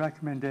move the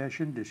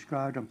recommendation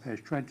described on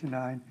page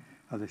 29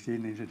 of this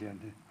evening's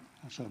agenda.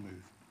 I so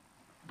move.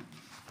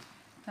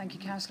 Thank you,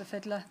 Councillor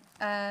Fiddler.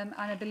 And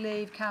I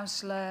believe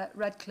Councillor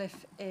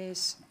Redcliffe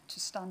is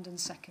to stand and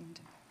second.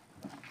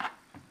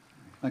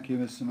 Thank you,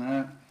 Mr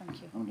Mayor.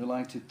 Thank you. I'm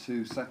delighted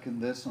to second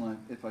this, and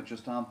if I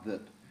just add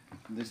that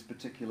this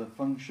particular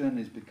function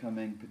is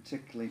becoming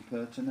particularly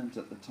pertinent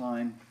at the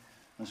time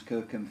as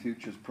Kirkham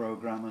Futures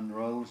programme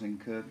unrolls in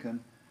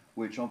Kirkham,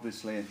 which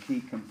obviously a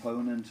key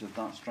component of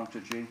that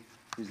strategy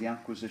is the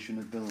acquisition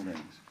of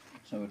buildings.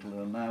 So it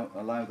will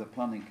allow the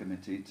planning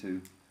committee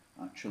to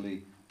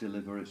actually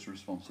deliver its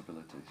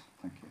responsibilities.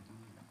 Thank you.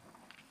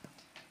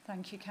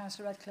 Thank you,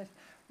 Councillor Redcliffe.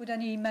 Would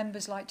any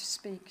members like to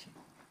speak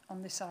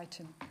on this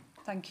item?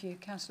 Thank you.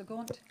 Councillor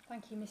Gaunt.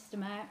 Thank you, Mr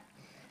Mayor.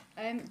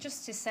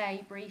 Just to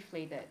say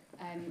briefly that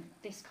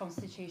this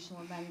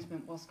constitutional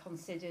amendment was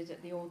considered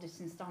at the Audit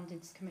and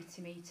Standards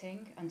Committee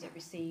meeting and it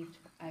received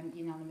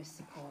unanimous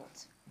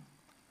support.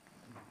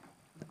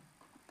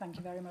 Thank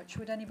you very much.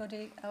 Would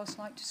anybody else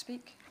like to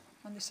speak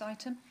on this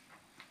item?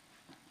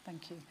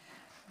 Thank you.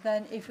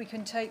 Then if we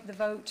can take the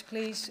vote,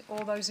 please.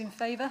 All those in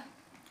favour?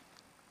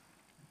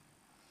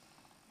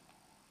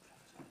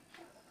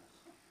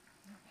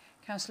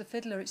 Councillor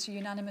Fiddler, it's a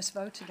unanimous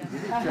vote again.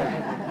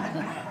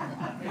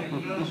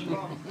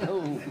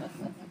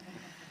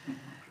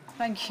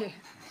 Thank you.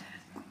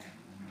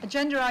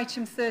 Agenda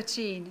item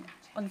 13,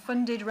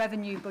 unfunded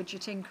revenue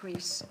budget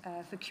increase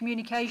for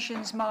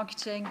communications,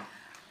 marketing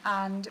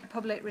and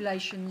public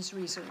relations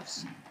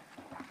resource.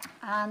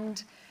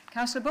 And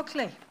Councillor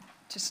Buckley,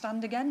 to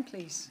stand again,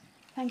 please.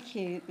 Thank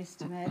you,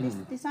 Mr Mayor.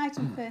 This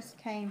item first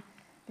came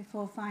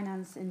before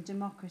Finance and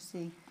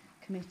Democracy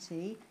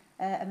Committee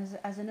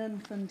as an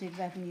unfunded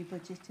revenue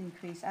budget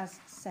increase as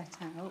set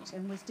out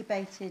and was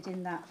debated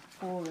in that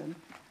forum.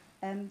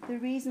 The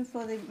reason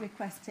for the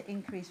request to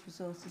increase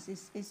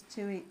resources is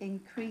to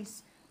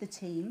increase the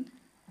team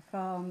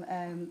from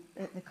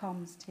the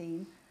comms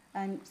team,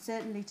 and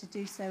certainly to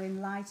do so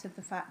in light of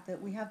the fact that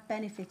we have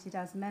benefited,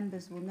 as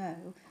members will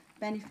know,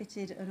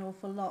 benefited an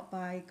awful lot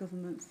by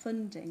government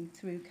funding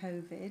through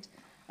COVID,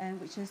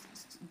 which has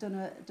done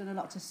a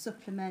lot to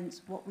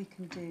supplement what we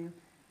can do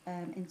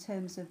in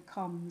terms of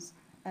comms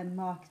and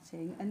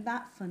marketing, and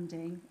that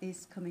funding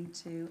is coming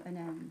to an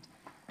end.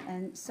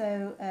 And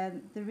so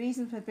the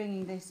reason for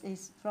bringing this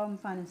is from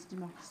Finance and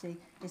Democracy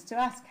is to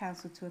ask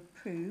Council to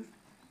approve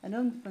an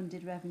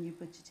unfunded revenue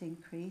budget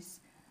increase.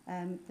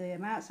 The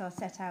amounts are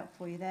set out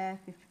for you there,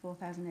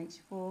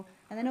 54,084,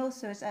 and then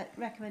also as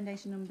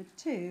recommendation number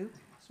 2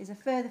 is a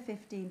further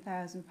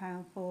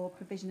 £15,000 for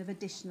provision of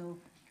additional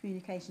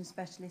communication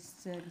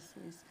specialist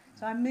services.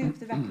 So I move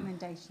the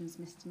recommendations,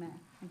 Mr Mayor.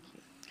 Thank you.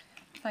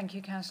 Thank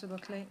you, Councillor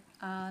Buckley.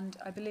 And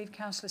I believe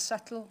Councillor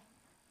Settle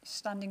is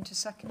standing to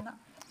second that.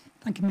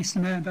 Thank you,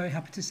 Mr Mayor. I'm very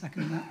happy to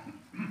second that.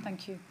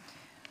 Thank you.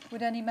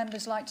 Would any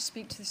members like to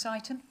speak to this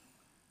item?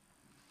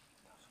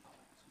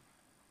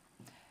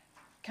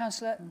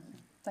 Councillor,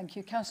 thank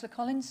you. Councillor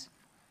Collins?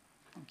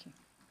 Thank you.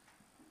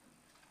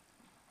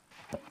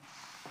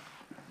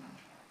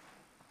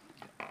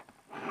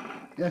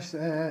 Yes,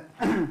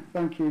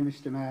 thank you,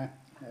 Mr Mayor.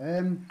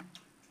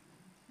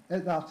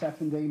 At that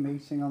F&D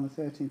meeting on the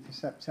 13th of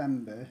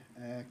September,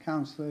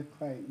 Councillor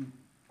Clayton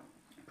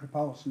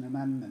proposed an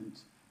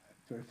amendment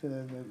for a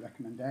further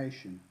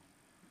recommendation.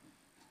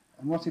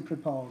 And what he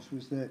proposed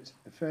was that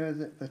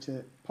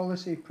a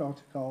policy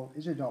protocol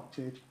is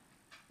adopted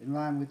in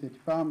line with the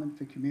Department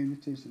for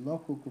Communities and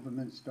Local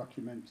Government's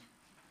document,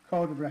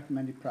 Code of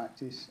Recommended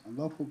Practice and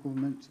Local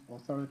Government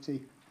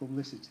Authority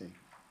Publicity,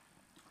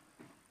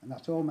 and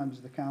that all members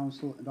of the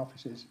Council and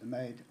officers are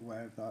made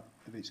aware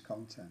of its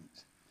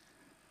content.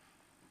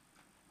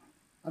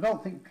 I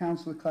don't think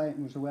Councillor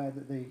Clayton was aware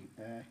that the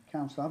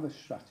Council have a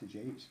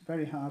strategy. It's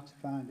very hard to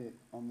find it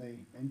on the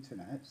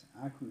internet.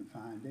 I couldn't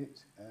find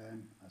it.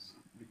 I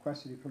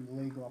requested it from the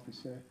legal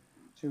officer.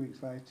 2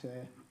 weeks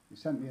later, he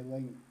sent me a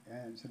link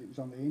and said it was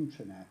on the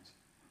intranet.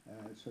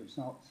 So it's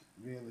not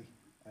really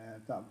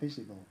that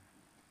visible.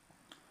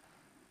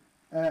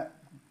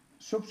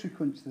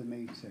 Subsequent to the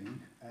meeting,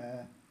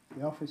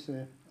 the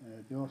officer,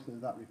 the author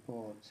of that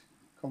report,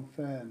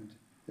 confirmed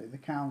that the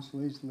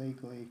Council is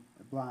legally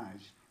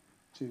obliged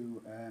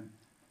to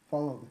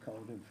follow the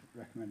Code of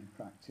Recommended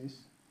Practice.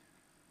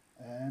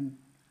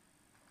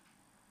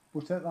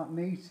 But at that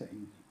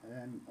meeting,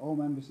 all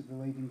members of the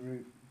leading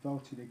group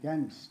voted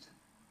against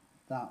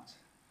that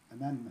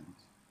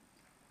amendment.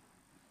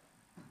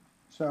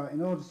 So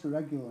in order to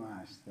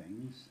regularise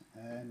things,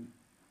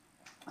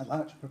 I'd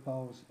like to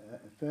propose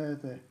a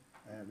further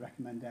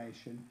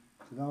recommendation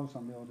to those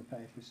on the order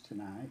papers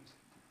tonight.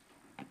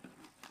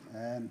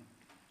 And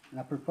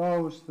I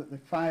propose that the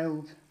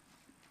filed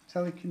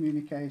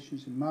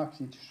telecommunications and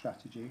marketing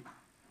strategy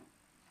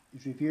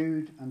is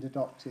reviewed and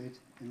adopted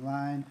in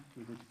line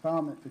with the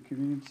Department for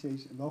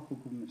Communities and Local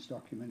Government's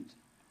document,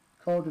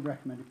 Code of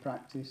Recommended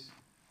Practice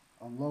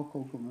on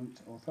Local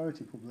Government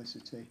Authority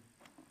Publicity,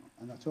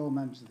 and that all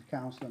members of the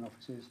Council and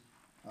officers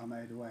are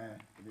made aware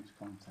of its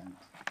content.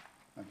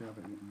 I do have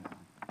it written down.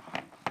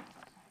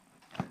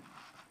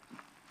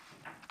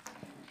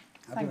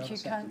 Thank you.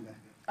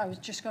 I was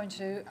just going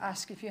to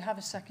ask if you have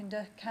a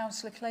seconder.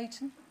 Councillor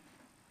Clayton?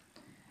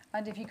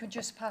 And if you could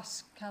just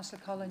pass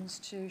Councillor Collins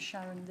to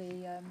Sharon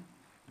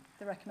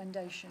the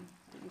recommendation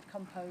that you've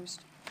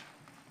composed.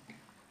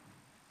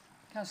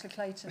 Councillor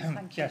Clayton,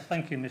 thank you. Yes,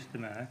 thank you, Mr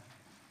Mayor.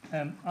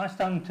 I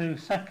stand to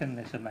second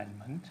this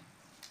amendment,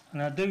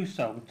 and I do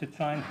so to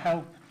try and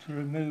help to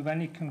remove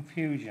any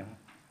confusion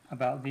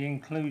about the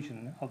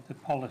inclusion of the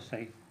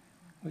policy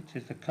which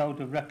is the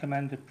Code of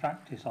Recommended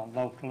Practice on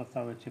Local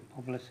Authority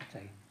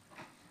Publicity,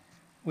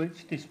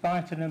 which,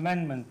 despite an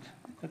amendment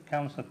that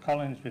Councillor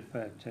Collins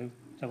referred to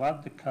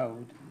add the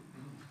code,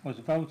 was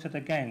voted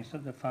against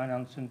at the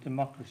Finance and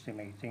Democracy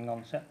meeting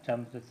on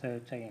September the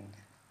 13th.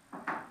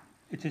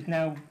 It is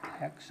now,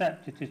 I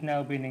accept it is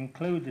now been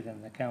included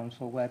in the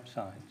Council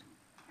website.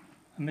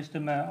 And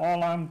Mr Mayor,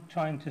 all I'm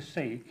trying to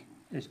seek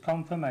is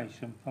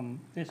confirmation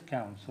from this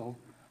Council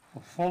for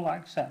full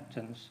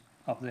acceptance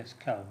of this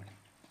code.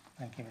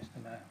 Thank you,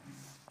 Mr Mayor.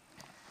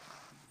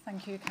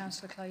 Thank you,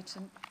 Councillor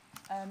Clayton.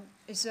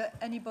 Is there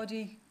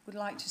anybody would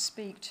like to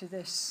speak to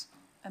this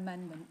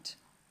amendment?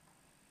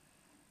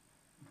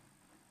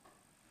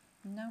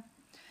 No?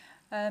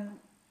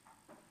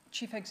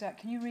 Chief Exec,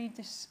 can you read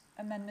this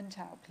amendment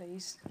out,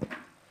 please?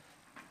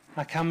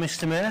 I can,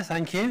 Mr Mayor,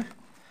 thank you.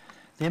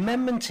 The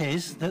amendment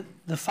is that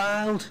the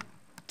filed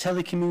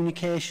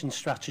telecommunication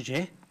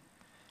strategy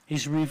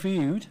is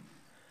reviewed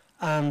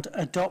and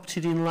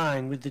adopted in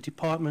line with the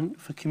Department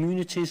for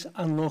Communities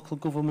and Local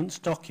Government's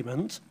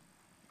document,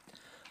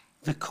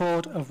 the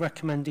Code of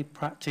Recommended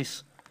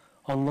Practice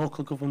on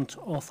Local Government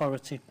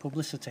Authority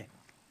Publicity,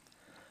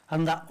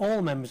 and that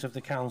all members of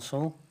the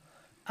Council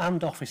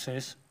and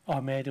officers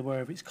are made aware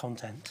of its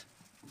content.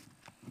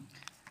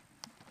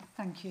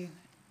 Thank you.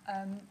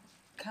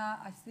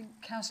 I think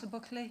Councillor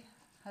Buckley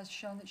has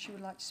shown that she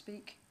would like to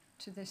speak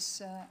to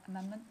this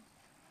amendment.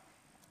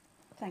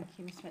 Thank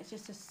you, Mr Mayor.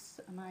 It's just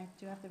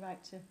do I have the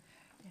right to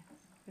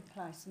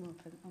reply some more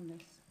on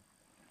this?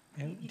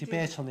 Yeah, You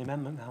debate do. on the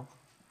amendment now.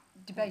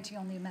 Debating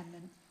on the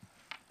amendment.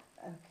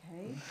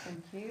 Okay,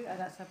 thank you.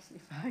 That's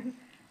absolutely fine.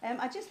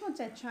 I just want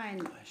to try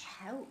and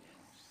help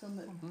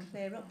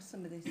clear up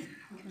some of this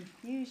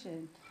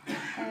confusion,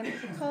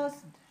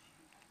 because,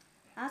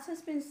 as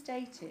has been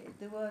stated,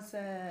 there was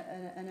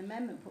an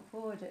amendment put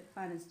forward at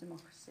Finance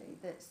Democracy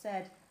that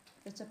said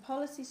that a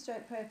policy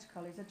stroke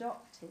protocol is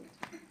adopted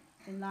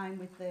in line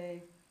with the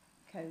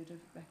Code of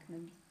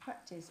Recommended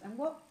Practice. And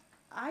what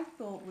I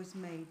thought was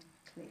made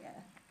clear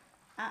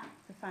at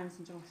the Finance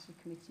and Democracy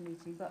Committee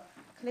meeting, but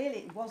clearly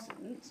it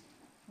wasn't,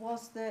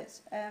 was that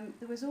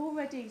there was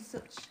already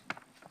such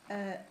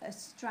a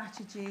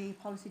strategy,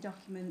 policy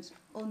document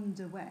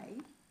underway.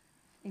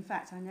 In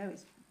fact, I know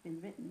it's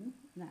been written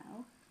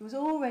now. There was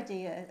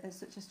already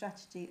such a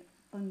strategy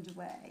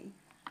underway,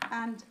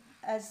 and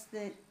as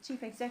the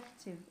Chief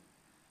Executive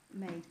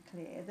made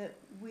clear, that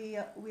we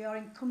are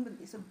incumbent,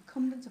 it's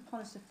incumbent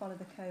upon us to follow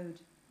the code,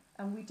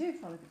 and we do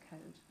follow the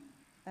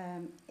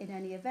code in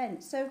any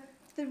event. So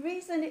the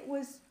reason it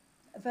was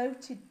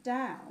voted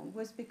down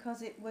was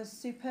because it was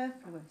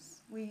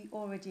superfluous. We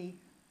already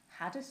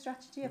had a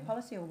strategy, a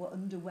policy, or were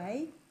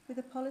underway with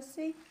a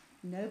policy.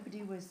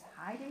 Nobody was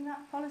hiding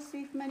that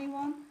policy from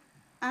anyone,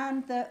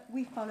 and that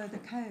we follow the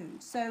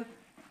code. So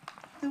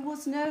there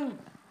was no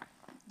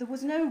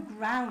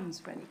grounds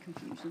for any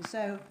confusion.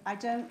 So I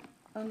don't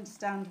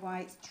understand why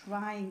it's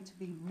trying to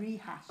be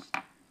rehashed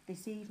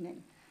this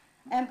evening.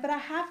 But I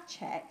have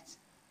checked,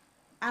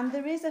 and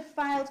there is a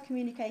filed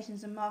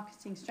Communications and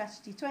Marketing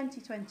Strategy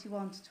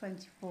 2021 to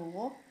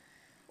 24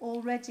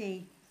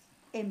 already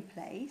in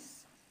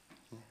place.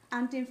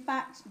 And in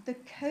fact, the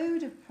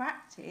Code of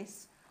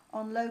Practice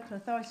on Local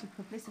Authority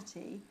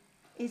Publicity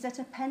is at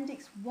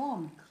Appendix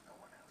 1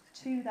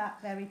 to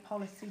that very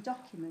policy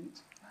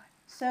document.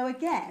 So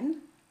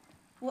again,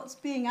 what's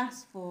being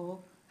asked for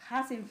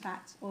has in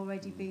fact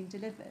already been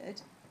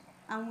delivered,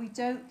 and we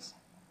don't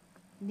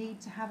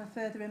need to have a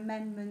further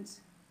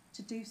amendment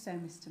to do so,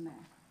 Mr Mayor.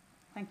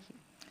 Thank you.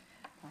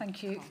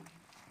 Thank you.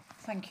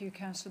 Thank you,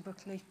 Councillor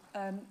Buckley.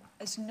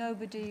 As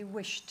nobody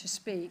wished to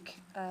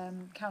speak,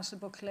 Councillor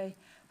Buckley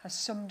has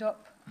summed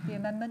up the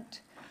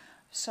amendment.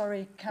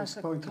 Sorry,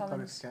 Councillor Collins. Point of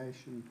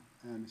clarification,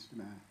 Mr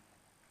Mayor.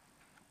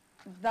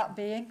 That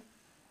being?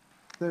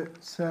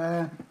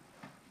 That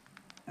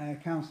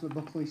Councillor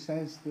Buckley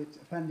says that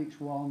Appendix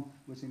 1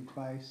 was in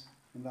place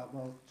and that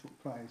vote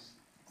took place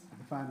at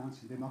the Finance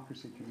and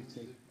Democracy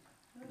Committee.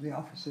 The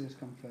officers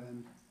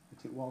confirmed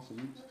that it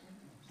wasn't.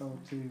 So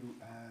to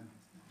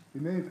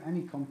remove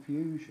any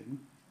confusion,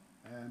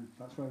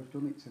 that's why we've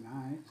done it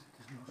tonight.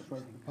 That's why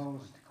we've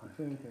proposed a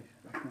further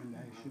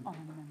recommendation.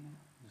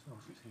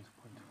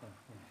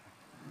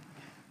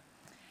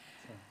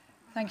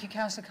 Thank you,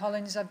 Councillor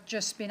Collins. I've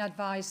just been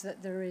advised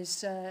that there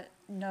is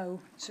no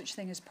such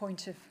thing as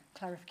point of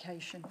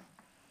clarification.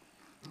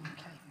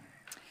 Okay.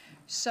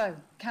 So,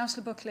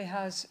 Councillor Buckley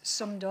has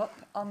summed up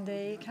on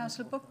the...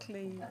 Councillor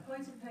Buckley... A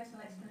point of personal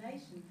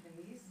explanation,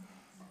 please.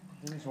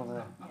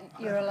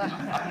 You're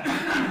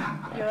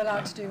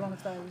allowed to do one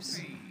of those.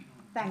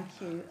 Thank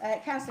you.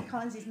 Councillor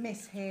Collins is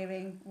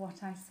mishearing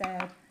what I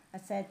said. I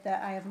said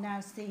that I have now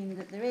seen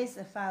that there is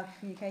a filed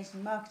Communication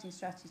and Marketing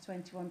Strategy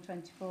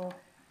 21-24.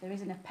 There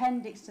is an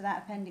appendix to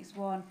that. Appendix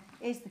 1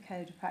 is the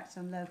Code of Practice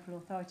on Local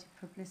Authority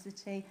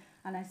Publicity.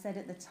 And I said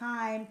at the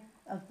time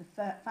of the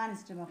Finance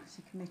and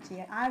Democracy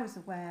Committee, I was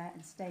aware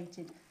and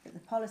stated that the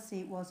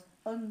policy was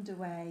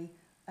underway,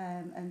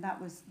 and that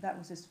was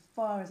as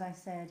far as I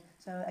said.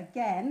 So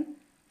again,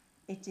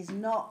 it is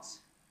not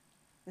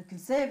the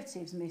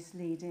Conservatives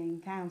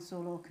misleading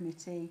council or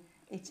committee,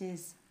 it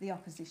is the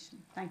opposition.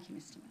 Thank you,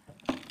 Mr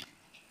Mayor.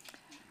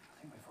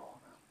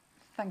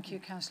 Thank you,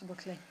 Councillor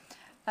Buckley.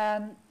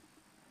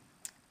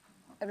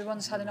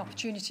 Everyone's had an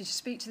opportunity to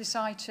speak to this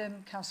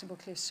item. Councillor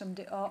Buckley has summed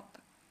it up.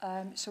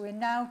 So we're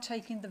now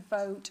taking the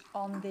vote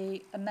on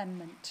the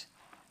amendment.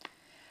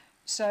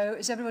 So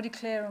is everybody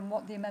clear on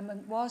what the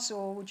amendment was,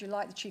 or would you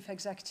like the Chief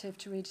Executive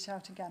to read it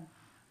out again?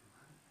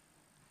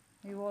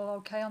 Are you all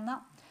okay on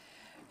that?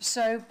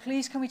 So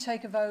please can we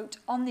take a vote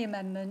on the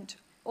amendment?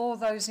 All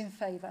those in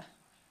favour?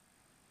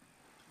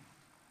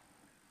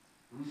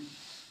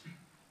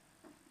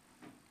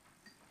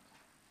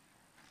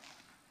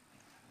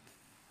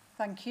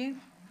 Thank you.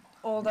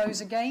 All those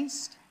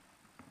against?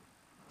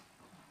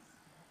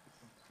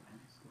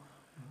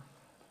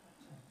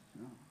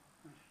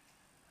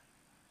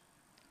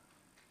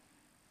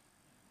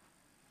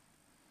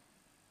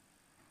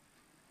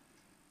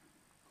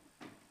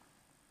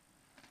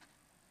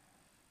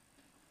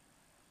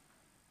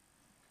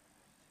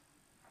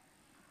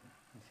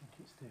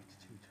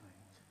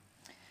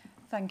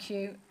 Thank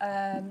you.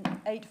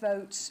 8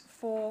 votes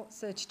for,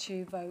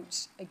 32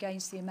 votes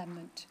against the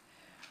amendment.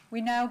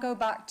 We now go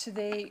back to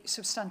the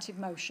substantive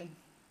motion.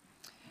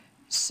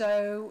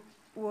 So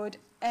would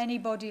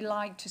anybody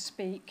like to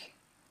speak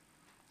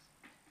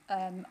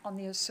on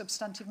the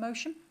substantive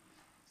motion?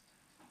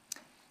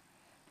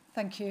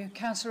 Thank you.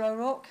 Councillor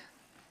O'Rourke.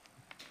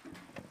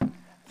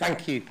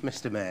 Thank you,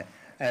 Mr Mayor.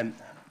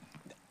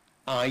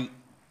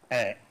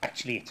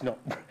 Actually, it's not...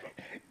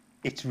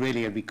 It's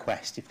really a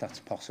request, if that's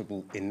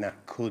possible, in that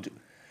could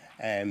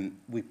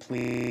we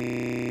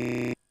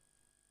please...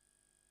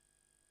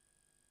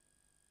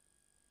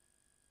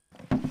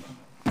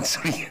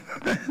 Sorry,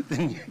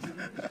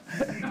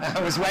 I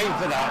was waiting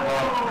for that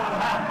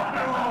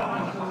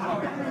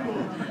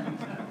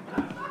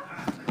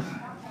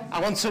one. I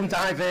want some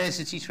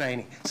diversity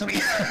training. Sorry.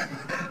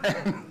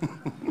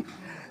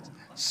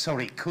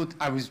 Sorry,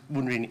 I was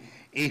wondering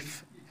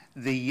if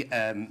the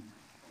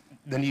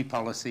new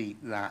policy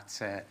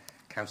that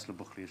Councillor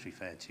Buckley has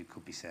referred to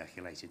could be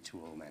circulated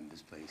to all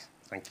members, please.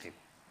 Thank you.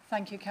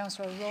 Thank you,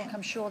 Councillor O'Rourke.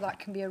 I'm sure that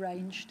can be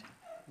arranged.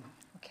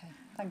 Okay,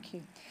 thank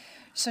you.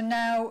 So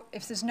now,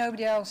 if there's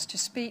nobody else to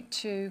speak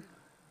to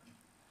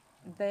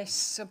this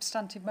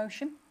substantive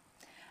motion,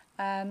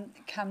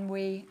 can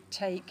we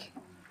take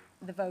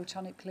the vote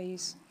on it,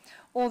 please?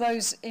 All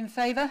those in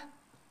favour?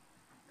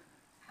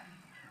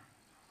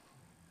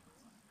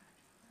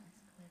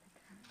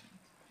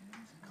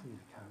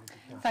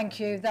 Thank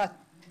you. That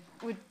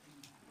would...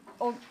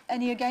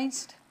 any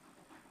against?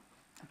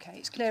 Okay,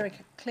 it's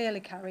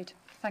clearly carried.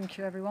 Thank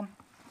you, everyone.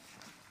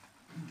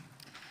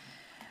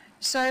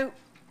 So,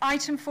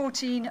 item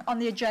 14 on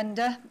the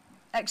agenda,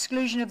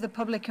 exclusion of the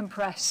public and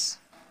press.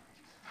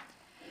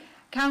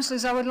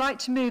 Councillors, I would like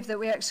to move that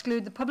we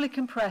exclude the public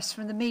and press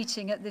from the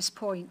meeting at this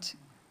point.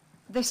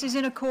 This is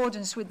in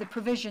accordance with the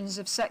provisions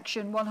of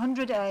section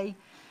 100A,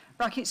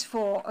 brackets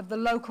 4 of the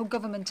Local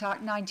Government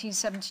Act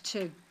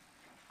 1972.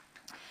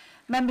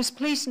 Members,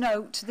 please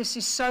note this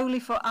is solely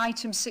for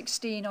item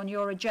 16 on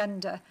your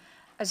agenda,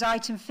 as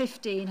item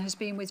 15 has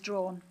been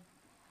withdrawn.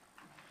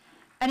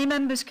 Any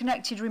members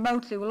connected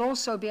remotely will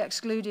also be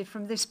excluded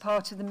from this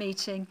part of the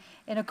meeting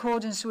in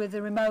accordance with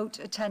the remote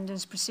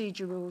attendance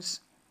procedure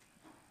rules.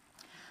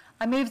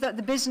 I move that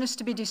the business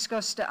to be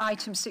discussed at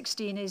item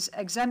 16 is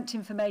exempt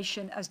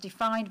information as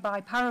defined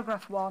by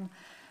paragraph 1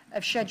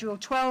 of Schedule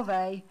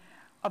 12A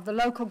of the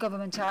Local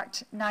Government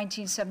Act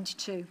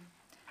 1972.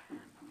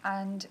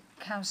 And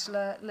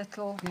Councillor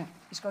Little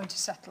is going to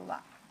settle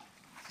that.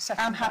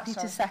 I'm happy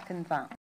to second that.